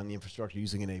piggyback on the infrastructure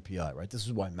using an API, right? This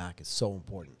is why Mac is so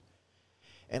important.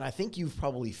 And I think you've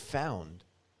probably found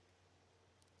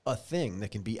a thing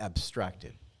that can be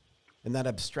abstracted. And that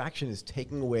abstraction is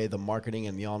taking away the marketing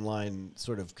and the online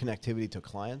sort of connectivity to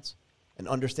clients and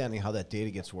understanding how that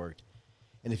data gets worked.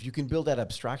 And if you can build that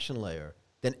abstraction layer,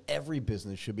 then every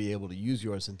business should be able to use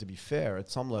yours. And to be fair, at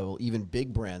some level, even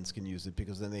big brands can use it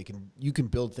because then you can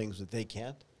build things that they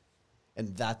can't.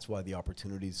 And that's why the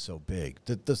opportunity is so big.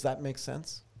 Does that make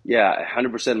sense? Yeah,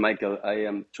 100%, Michael. I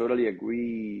am totally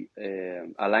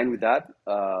aligned with that.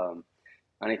 And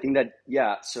I think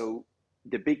that, so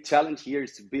the big challenge here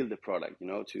is to build the product,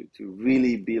 to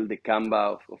really build the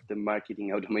Canva of the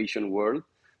marketing automation world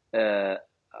and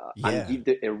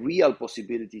give a real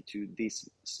possibility to these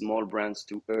small brands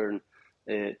to earn,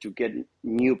 to get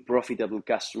new profitable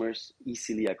customers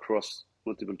easily across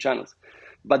multiple channels.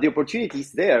 But the opportunity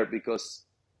is there because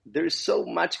there is so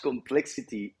much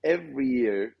complexity every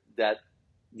year that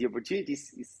the opportunity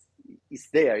is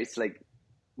there. It's like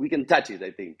we can touch it,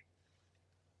 I think.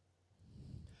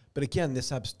 But again,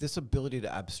 this ability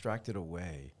to abstract it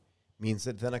away means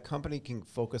that then a company can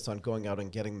focus on going out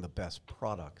and getting the best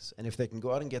products. And if they can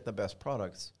go out and get the best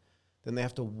products, then they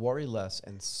have to worry less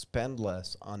and spend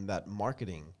less on that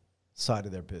marketing side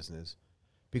of their business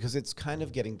because it's kind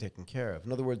of getting taken care of.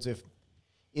 In other words, if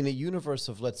in a universe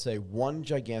of, let's say, one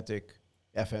gigantic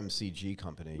FMCG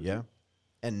company,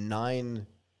 and 9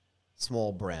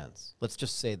 small brands, let's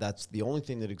just say that's the only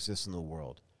thing that exists in the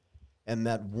world. And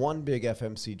that one big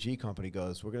FMCG company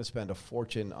goes, we're going to spend a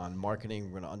fortune on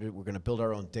marketing. We're going to build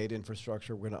our own data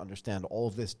infrastructure. We're going to understand all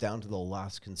of this down to the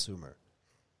last consumer.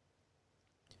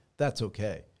 That's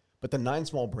okay. But the 9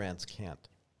 small brands can't,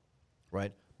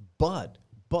 right? But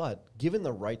given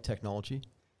the right technology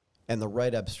and the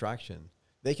right abstraction,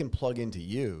 they can plug into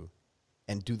you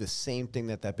and do the same thing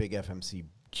that big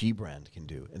FMCG brand can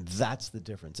do. And that's the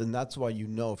difference. And that's why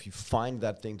if you find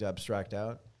that thing to abstract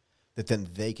out, that then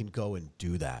they can go and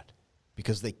do that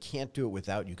because they can't do it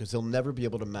without you, because they'll never be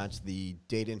able to match the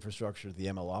data infrastructure, the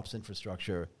ML ops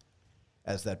infrastructure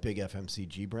as that big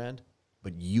FMCG brand.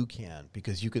 But you can,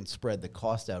 because you can spread the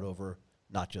cost out over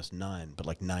not just 9, but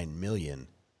like 9 million.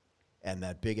 And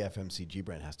that big FMCG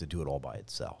brand has to do it all by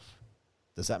itself.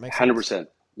 Does that make sense? 100%.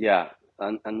 Yeah.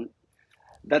 And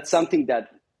that's something that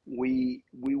we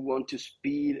want to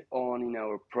speed on in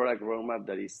our product roadmap,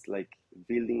 that is like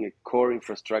building a core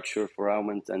infrastructure for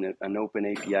Aument and an open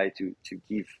API to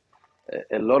give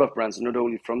a lot of brands, not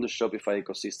only from the Shopify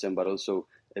ecosystem, but also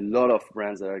a lot of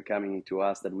brands that are coming to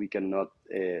us that we cannot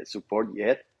support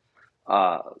yet.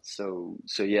 So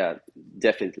yeah,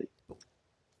 definitely.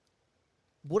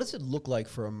 What does it look like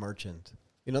for a merchant?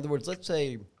 In other words, let's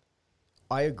say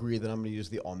I agree that I'm going to use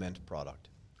the Aument product.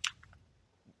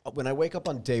 When I wake up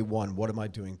on day one, what am I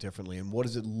doing differently? And what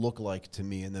does it look like to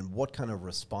me? And then what kind of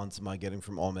response am I getting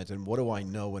from Aument? And what do I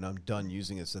know when I'm done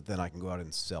using it so that then I can go out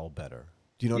and sell better?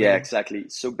 Do you know what I mean? Exactly.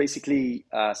 So basically,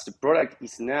 as the product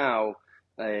is now,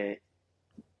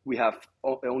 we have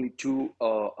only 2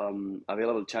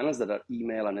 available channels, that are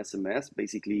email and SMS.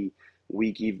 Basically,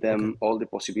 we give them all the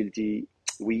possibility.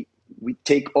 We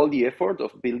take all the effort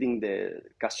of building the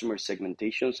customer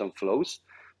segmentations and flows,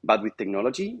 but with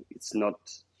technology. It's not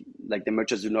like the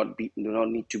merchants do not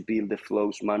need to build the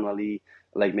flows manually,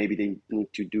 like maybe they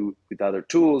need to do with other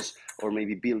tools, or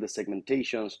maybe build the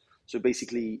segmentations. So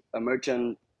basically, a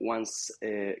merchant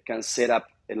can set up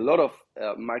a lot of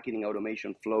marketing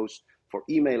automation flows for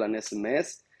email and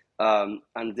SMS,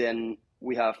 and then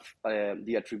we have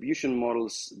the attribution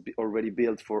models already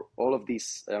built for all of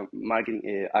these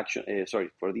marketing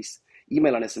for these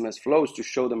email and SMS flows, to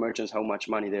show the merchants how much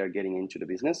money they are getting into the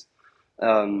business.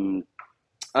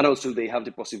 And also they have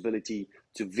the possibility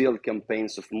to build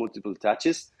campaigns of multiple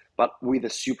touches, but with a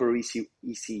super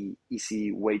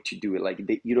easy way to do it. Like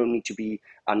you don't need to be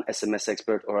an SMS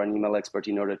expert or an email expert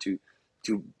in order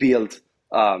to build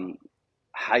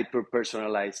hyper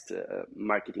personalized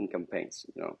marketing campaigns,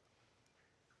 you know.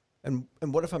 And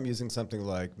what if I'm using something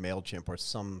like MailChimp or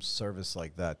some service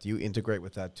like that? Do you integrate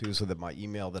with that too, so that my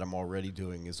email that I'm already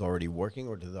doing is already working,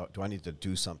 or do I need to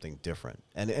do something different?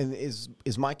 And is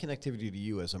my connectivity to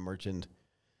you as a merchant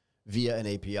via an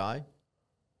API,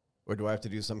 or do I have to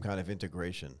do some kind of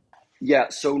integration? Yeah,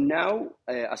 so now,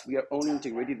 as we are only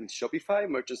integrated with Shopify,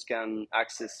 merchants can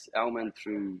access Aument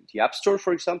through the App Store,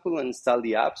 for example, and install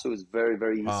the app. So it's very,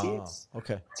 very easy. It's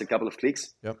a couple of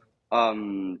clicks. Yep.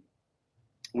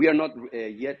 We are not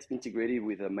yet integrated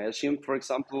with a MailChimp, for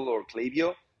example, or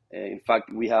Klaviyo. In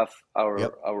fact, we have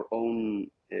our own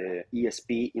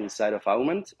ESP inside of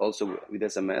Aument, also with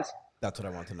SMS. That's what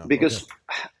I want to know. Because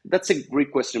that's a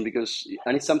great question,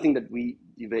 and it's something that we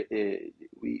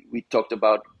talked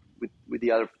about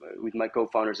with my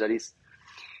co-founders. That is,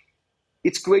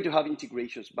 it's great to have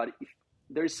integrations, but if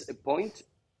there's a point,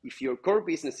 if your core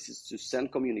business is to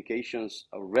send communications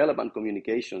or relevant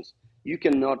communications, you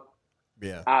cannot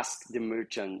ask the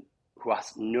merchant who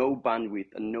has no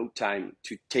bandwidth and no time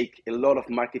to take a lot of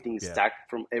marketing stack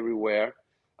from everywhere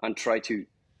and try to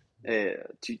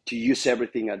use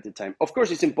everything at the time. Of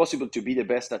course, it's impossible to be the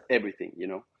best at everything, you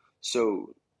know.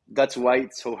 So that's why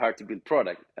it's so hard to build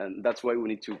product, and that's why we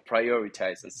need to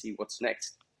prioritize and see what's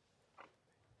next.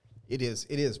 It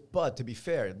is. But to be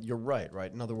fair, you're right?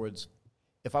 In other words,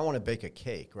 if I want to bake a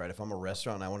cake, right? If I'm a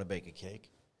restaurant and I want to bake a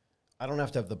cake, I don't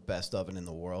have to have the best oven in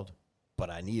the world, but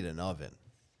I need an oven.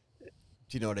 Do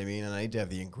you know what I mean? And I need to have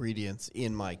the ingredients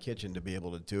in my kitchen to be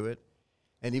able to do it.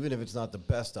 And even if it's not the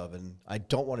best oven, I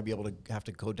don't want to be able to have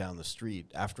to go down the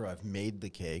street after I've made the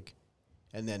cake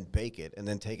and then bake it and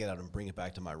then take it out and bring it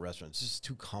back to my restaurant. It's just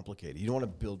too complicated. You don't want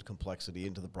to build complexity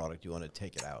into the product. You want to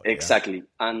take it out. Exactly.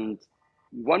 Yeah? And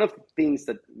one of the things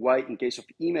that why, in case of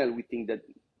email, we think that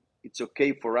it's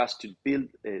okay for us to build,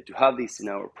 to have this in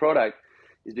our product,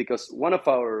 is because one of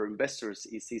our investors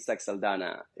is Isaac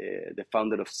Saldana, the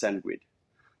founder of SendGrid.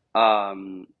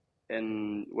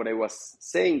 And what I was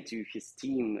saying to his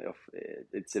team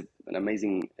it's an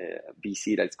amazing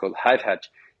VC that's called HiveHatch,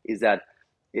 is that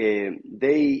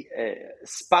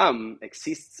spam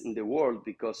exists in the world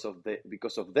because of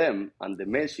them and the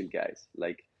MailChimp guys.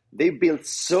 Like, they built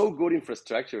so good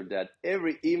infrastructure that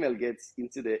every email gets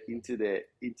into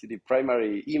the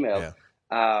primary email.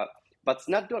 Yeah. But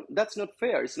that's not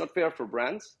fair. It's not fair for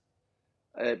brands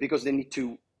because they need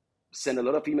to send a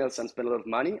lot of emails and spend a lot of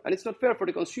money, and it's not fair for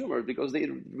the consumer because they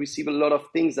receive a lot of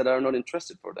things that are not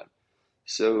interested for them.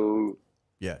 So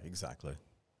yeah, exactly.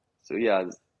 So yeah.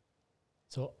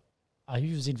 So are you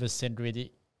using the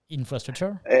SendGrid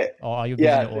infrastructure, Uh, or are you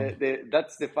building yeah, your own?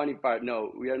 that's the funny part.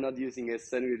 No, we are not using a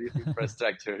centralized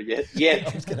infrastructure yet.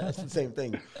 I was going to ask the same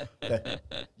thing.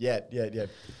 Yet.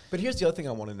 But here's the other thing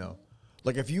I want to know.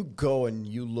 Like, if you go and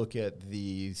you look at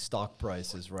the stock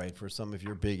prices, right, for some of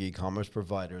your big e-commerce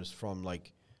providers from,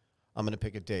 like, I'm going to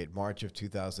pick a date, March of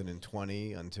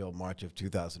 2020 until March of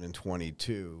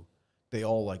 2022, they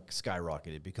all, like,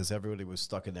 skyrocketed because everybody was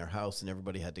stuck in their house and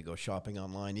everybody had to go shopping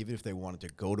online, even if they wanted to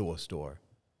go to a store.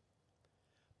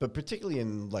 But particularly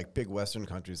in like big Western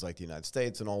countries like the United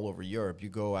States and all over Europe, you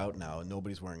go out now and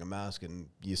nobody's wearing a mask and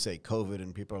you say COVID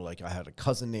and people are like, I had a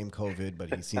cousin named COVID,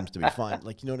 but he seems to be fine.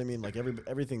 Like, you know what I mean? Like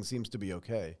everything seems to be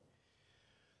okay.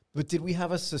 But did we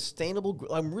have a sustainable,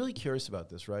 I'm really curious about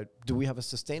this, right? Do we have a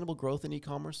sustainable growth in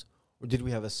e-commerce or did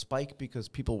we have a spike because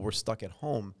people were stuck at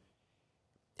home?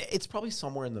 It's probably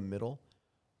somewhere in the middle.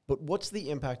 But what's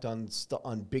the impact on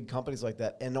big companies like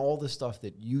that and all the stuff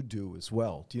that you do as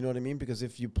well? Do you know what I mean? Because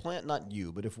if you plant, not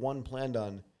you, but if one planned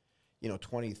on,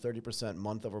 20, 30%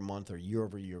 month over month or year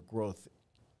over year growth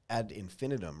ad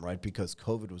infinitum, right? Because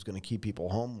COVID was going to keep people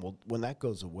home. Well, when that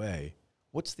goes away,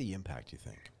 what's the impact, you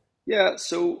think? Yeah,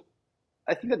 so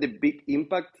I think that the big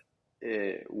impact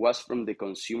was from the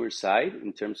consumer side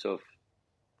in terms of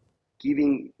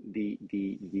giving the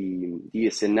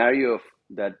scenario of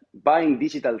that buying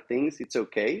digital things, it's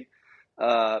okay,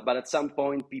 but at some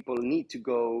point people need to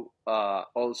go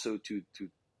also to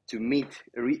meet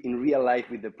in real life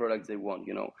with the products they want.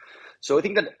 So I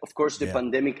think that of course the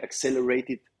pandemic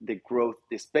accelerated the growth,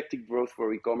 the expected growth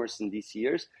for e-commerce in these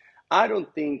years. I don't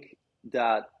think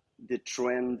that the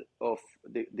trend of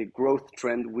the growth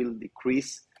trend will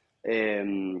decrease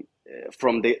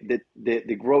from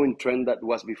the growing trend that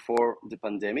was before the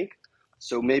pandemic.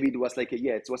 So maybe it was like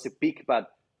it was a peak, but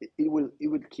it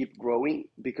will keep growing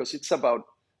because it's about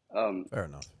Fair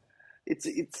enough. It's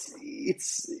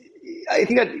I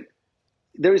think that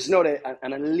there is not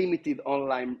an unlimited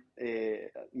online.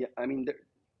 I mean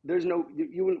there's no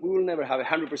we will never have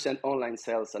 100% online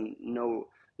sales and no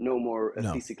more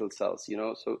physical sales.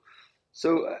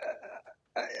 So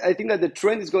I think that the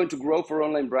trend is going to grow for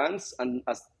online brands, and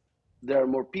as there are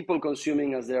more people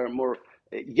consuming, as there are more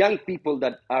young people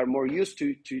that are more used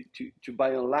to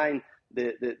buy online,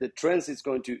 the trends is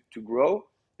going to grow.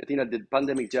 I think that the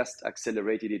pandemic just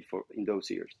accelerated it in those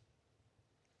years.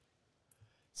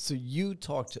 So you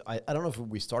talked, I don't know if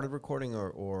we started recording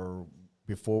or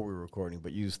before we were recording,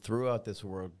 but you threw out this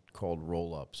word called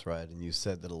roll-ups, right? And you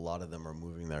said that a lot of them are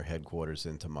moving their headquarters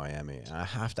into Miami. And I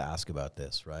have to ask about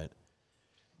this, right?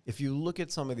 If you look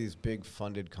at some of these big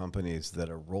funded companies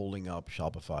that are rolling up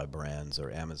Shopify brands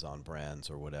or Amazon brands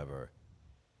or whatever,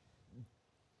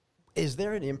 is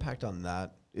there an impact on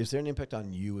that? Is there an impact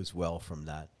on you as well from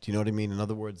that? Do you know what I mean? In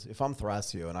other words, if I'm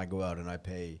Thrasio and I go out and I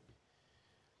pay,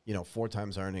 4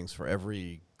 times earnings for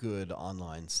every good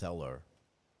online seller,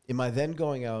 am I then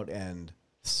going out and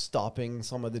stopping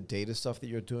some of the data stuff that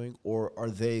you're doing, or are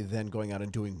they then going out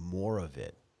and doing more of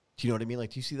it? Do you know what I mean?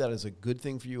 Like, do you see that as a good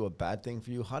thing for you, a bad thing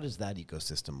for you? How does that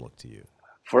ecosystem look to you?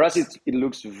 For us, it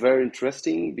looks very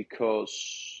interesting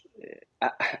because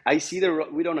I see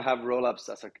we don't have roll-ups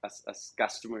as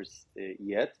customers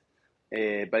yet,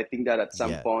 but I think that at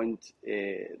some point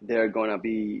they're going to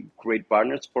be great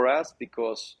partners for us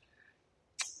because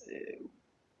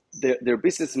their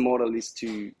business model is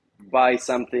to buy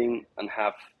something and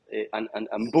have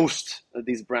and boost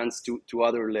these brands to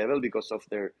other level because of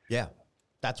their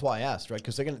That's why I asked, right?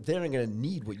 Because they're going to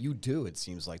need what you do, it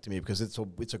seems like to me, because it's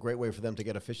a great way for them to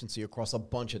get efficiency across a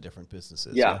bunch of different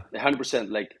businesses. Yeah,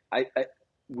 100%. Like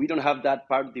we don't have that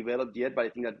part developed yet, but I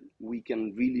think that we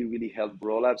can really, really help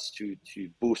roll-ups to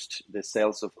boost the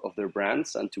sales of their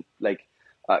brands and to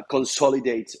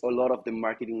consolidate a lot of the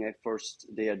marketing efforts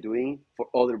they are doing for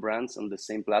other brands on the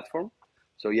same platform.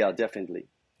 So yeah, definitely.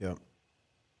 Yeah.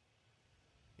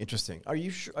 Interesting. Are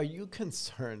you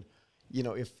concerned?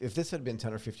 If this had been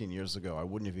 10 or 15 years ago, I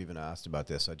wouldn't have even asked about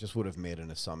this. I just would have made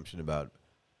an assumption about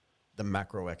the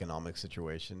macroeconomic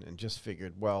situation and just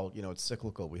figured, well, it's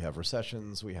cyclical. We have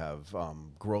recessions, we have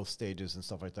growth stages and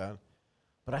stuff like that.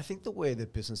 But I think the way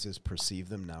that businesses perceive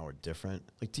them now are different.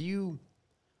 Like,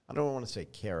 I don't want to say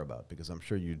care about, because I'm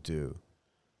sure you do,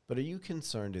 but are you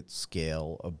concerned at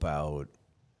scale about,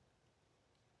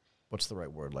 what's the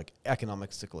right word, like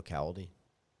economic cyclicality?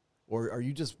 Or are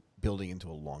you just building into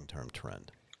a long-term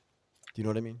trend? Do you know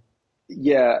what I mean?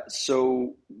 Yeah,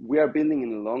 so we are building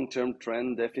in a long-term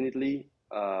trend, definitely.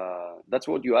 That's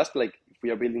what you asked, like if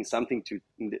we are building something to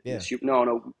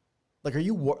No. Like, are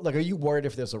you worried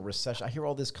if there's a recession? I hear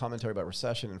all this commentary about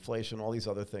recession, inflation, all these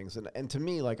other things, and to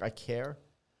me, like, I care,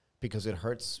 because it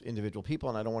hurts individual people,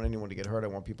 and I don't want anyone to get hurt. I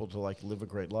want people to like live a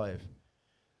great life.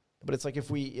 But it's like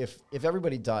if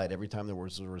everybody died every time there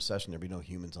was a recession, there'd be no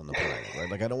humans on the planet, right?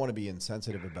 Like I don't want to be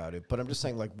insensitive about it, but I'm just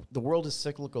saying like the world is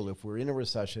cyclical. If we're in a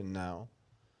recession now,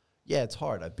 yeah, it's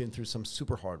hard. I've been through some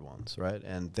super hard ones, right?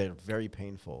 And they're very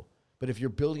painful. But if you're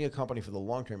building a company for the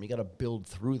long term, you got to build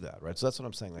through that, right? So that's what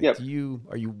I'm saying. Like, are you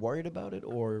worried about it,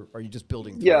 or are you just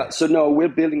building through it? So no, we're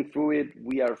building through it.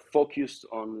 We are focused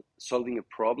on solving a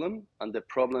problem, and the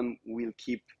problem will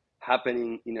keep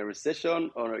happening in a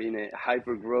recession or in a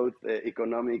hyper growth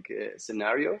economic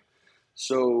scenario.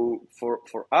 So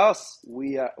for us,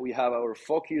 we have our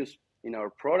focus in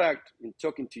our product, in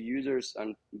talking to users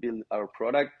and build our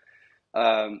product.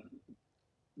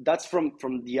 That's from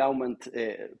the Aument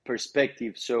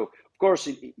perspective. So of course,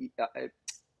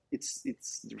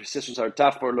 it's recessions are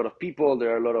tough for a lot of people.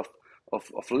 There are a lot of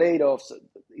layoffs.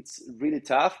 It's really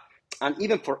tough, and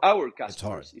even for our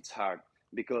customers, it's hard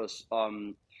because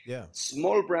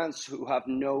small brands who have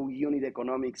no unit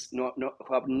economics, who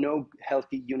have no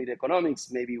healthy unit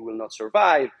economics, maybe will not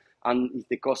survive. And if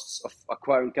the costs of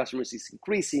acquiring customers is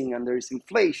increasing, and there is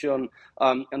inflation,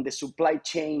 and the supply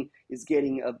chain is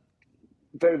getting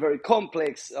very, very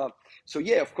complex. So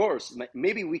yeah, of course,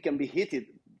 maybe we can be hit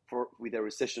with a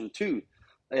recession too.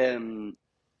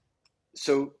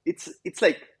 So it's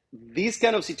like these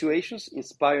kind of situations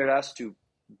inspire us to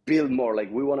build more. Like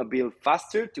we want to build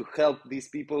faster to help these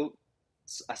people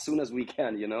as soon as we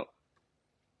can, you know?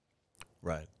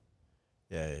 Right.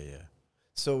 Yeah.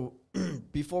 So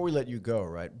before we let you go,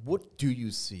 right, what do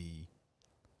you see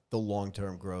the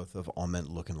long-term growth of Aument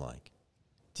looking like?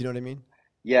 Do you know what I mean?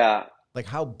 Yeah. Like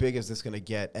how big is this going to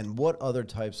get, and what other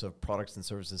types of products and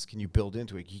services can you build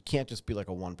into it? You can't just be like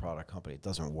a one-product company. It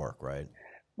doesn't work, right?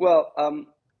 Well,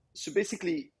 so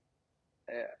basically,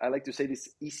 I like to say this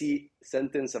easy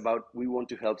sentence about we want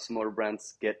to help small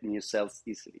brands get new sales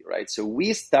easily, right? So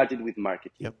we started with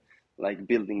marketing, like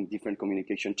building different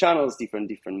communication channels,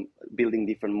 building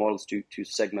different models to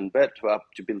segment better,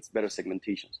 to build better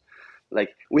segmentations. Like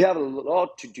we have a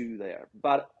lot to do there,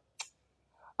 but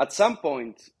at some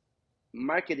point,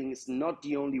 marketing is not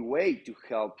the only way to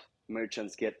help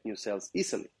merchants get new sales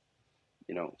easily,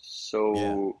 you know.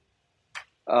 So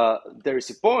there is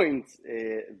a point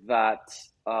that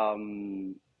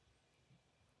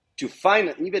to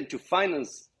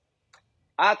finance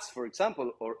ads, for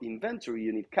example, or inventory,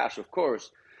 you need cash, of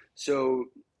course. So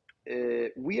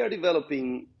we are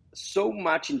developing so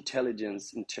much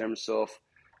intelligence in terms of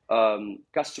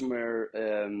customer,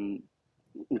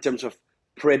 in terms of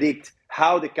predict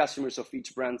how the customers of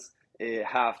each brands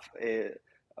have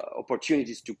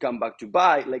opportunities to come back to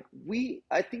buy. Like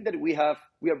I think that we are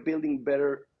building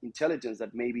better intelligence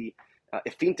that maybe a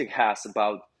fintech has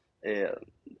about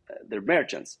their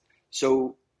merchants.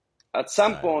 So at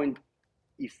some point,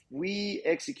 if we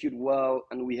execute well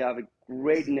and we have a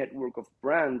great network of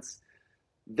brands,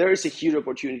 there is a huge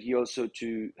opportunity also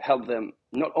to help them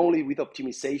not only with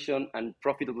optimization and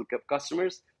profitable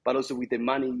customers, but also with the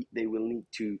money they will need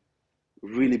to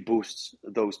really boost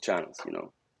those channels, you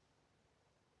know.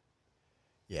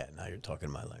 Yeah, now you're talking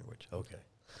my language. Okay.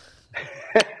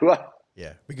 Well,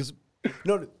 yeah, because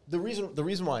no, the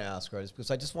reason why I ask, right, is because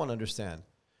I just want to understand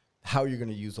how you're going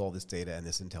to use all this data and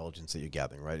this intelligence that you're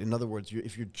gathering, right? In other words,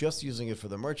 if you're just using it for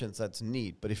the merchants, that's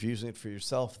neat. But if you're using it for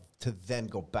yourself to then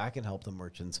go back and help the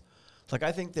merchants, like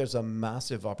I think there's a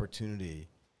massive opportunity,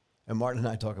 and Martin and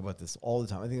I talk about this all the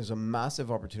time. I think there's a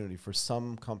massive opportunity for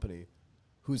some company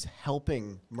who's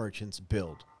helping merchants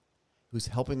build, who's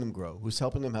helping them grow, who's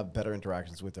helping them have better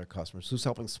interactions with their customers, who's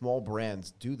helping small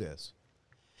brands do this.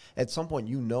 At some point,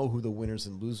 you know who the winners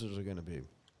and losers are going to be.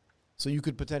 So you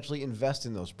could potentially invest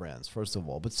in those brands, first of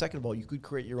all. But second of all, you could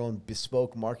create your own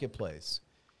bespoke marketplace.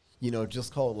 You know,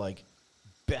 just call it like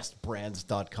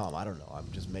bestbrands.com. I don't know.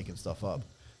 I'm just making stuff up.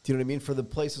 Do you know what I mean? For the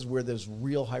places where there's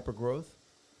real hyper growth,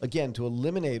 again, to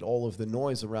eliminate all of the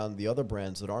noise around the other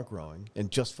brands that aren't growing and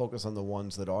just focus on the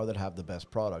ones that have the best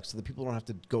products, so that people don't have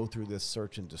to go through this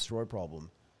search and destroy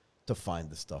problem to find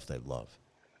the stuff they love.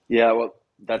 Yeah, well,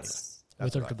 that's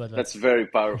very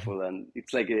powerful, and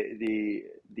it's like the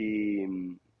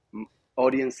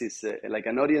audience is like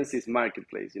an audience is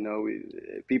marketplace. You know,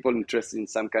 people interested in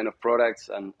some kind of products,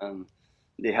 and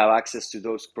they have access to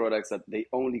those products that they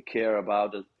only care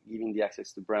about, giving the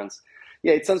access to brands.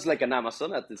 Yeah, it sounds like an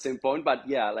Amazon at the same point, but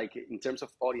yeah, like in terms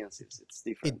of audiences, it's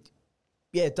different.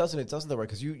 It doesn't though, right?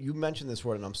 Because you mentioned this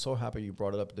word, and I'm so happy you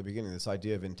brought it up at the beginning, this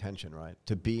idea of intention, right?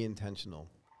 To be intentional.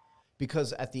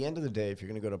 Because at the end of the day, if you're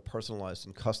going to go to personalized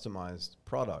and customized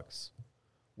products,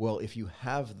 well, if you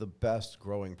have the best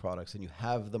growing products and you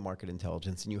have the market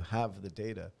intelligence and you have the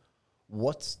data,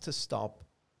 what's to stop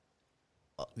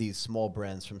these small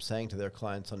brands from saying to their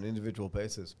clients on an individual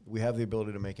basis, we have the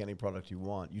ability to make any product you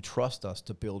want. You trust us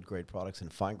to build great products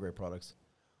and find great products.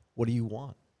 What do you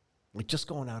want? Like just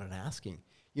going out and asking.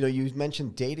 You know, you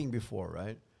mentioned dating before,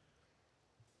 right?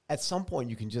 At some point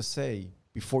you can just say,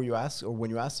 before you ask, or when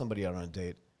you ask somebody out on a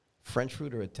date, French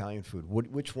food or Italian food,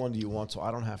 which one do you want, so I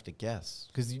don't have to guess?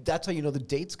 Because that's how you know the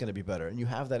date's going to be better. And you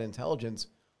have that intelligence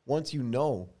once you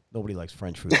know, nobody likes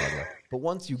French food, by the way, but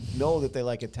once you know that they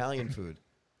like Italian food,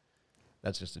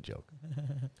 that's just a joke.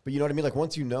 But you know what I mean? Like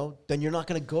once you know, then you're not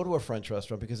going to go to a French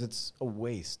restaurant because it's a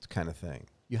waste kind of thing.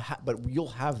 But you'll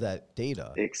have that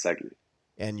data. Exactly.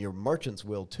 And your merchants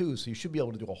will too, so you should be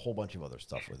able to do a whole bunch of other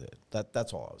stuff with it.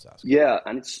 That's all I was asking. Yeah,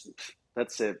 and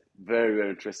that's a very, very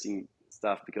interesting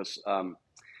stuff because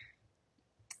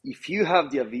if you have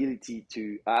the ability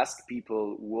to ask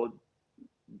people what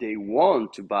they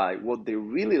want to buy, what they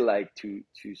really like to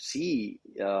see,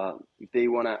 if they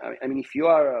want to, I mean, if you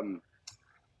are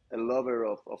a lover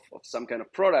of some kind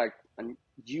of product and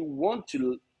you want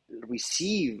to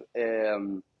receive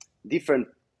different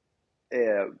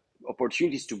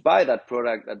opportunities to buy that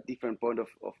product at different point of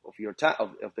your time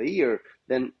of the year,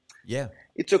 then yeah,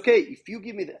 it's okay. If you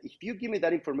give me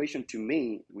that information to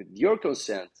me with your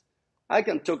consent, I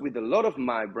can talk with a lot of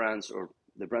my brands or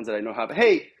the brands that I know have.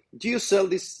 Hey, do you sell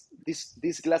this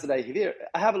glass that I have here?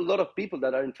 I have a lot of people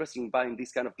that are interested in buying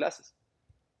these kind of glasses.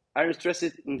 Are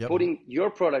interested in putting your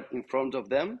product in front of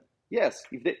them? Yes,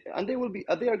 they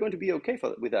are going to be okay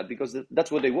with that because that's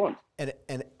what they want.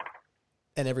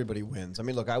 And everybody wins. I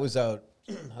mean, look, I was out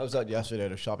yesterday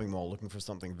at a shopping mall looking for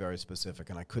something very specific,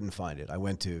 and I couldn't find it. I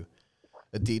went to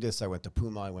Adidas, I went to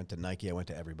Puma, I went to Nike, I went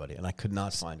to everybody, and I could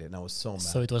not find it, and I was so mad.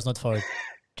 So it was not for a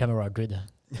camera grid.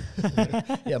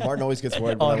 Yeah, Martin always gets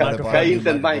worried when I buy new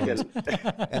microphones.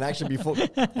 And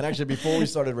actually, before we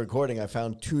started recording, I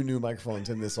found 2 new microphones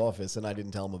in this office, and I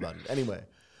didn't tell him about it. Anyway,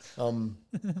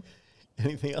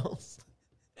 anything else?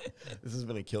 This has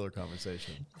been a killer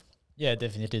conversation. Yeah,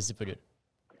 definitely super good.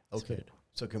 Okay,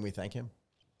 so can we thank him?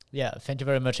 Yeah, thank you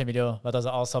very much, Emilio. That was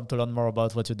awesome to learn more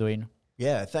about what you're doing.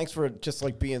 Yeah, thanks for just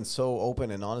like being so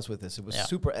open and honest with this. It was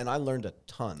super, and I learned a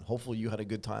ton. Hopefully, you had a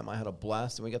good time. I had a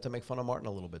blast, and we got to make fun of Martin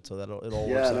a little bit. So that it all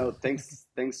works out.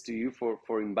 Thanks to you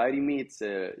for inviting me. It's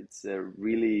a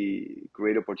really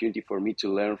great opportunity for me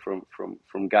to learn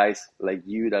from guys like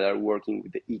you that are working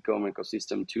with the e-commerce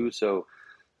ecosystem too. So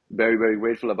very, very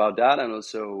grateful about that. And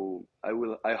also,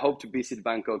 I hope to visit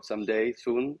Bangkok someday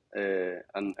soon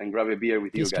and grab a beer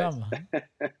with you guys.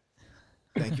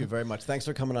 Thank you very much. Thanks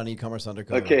for coming on E-commerce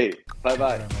Undercover. Okay,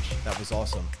 bye-bye. That was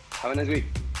awesome. Have a nice week.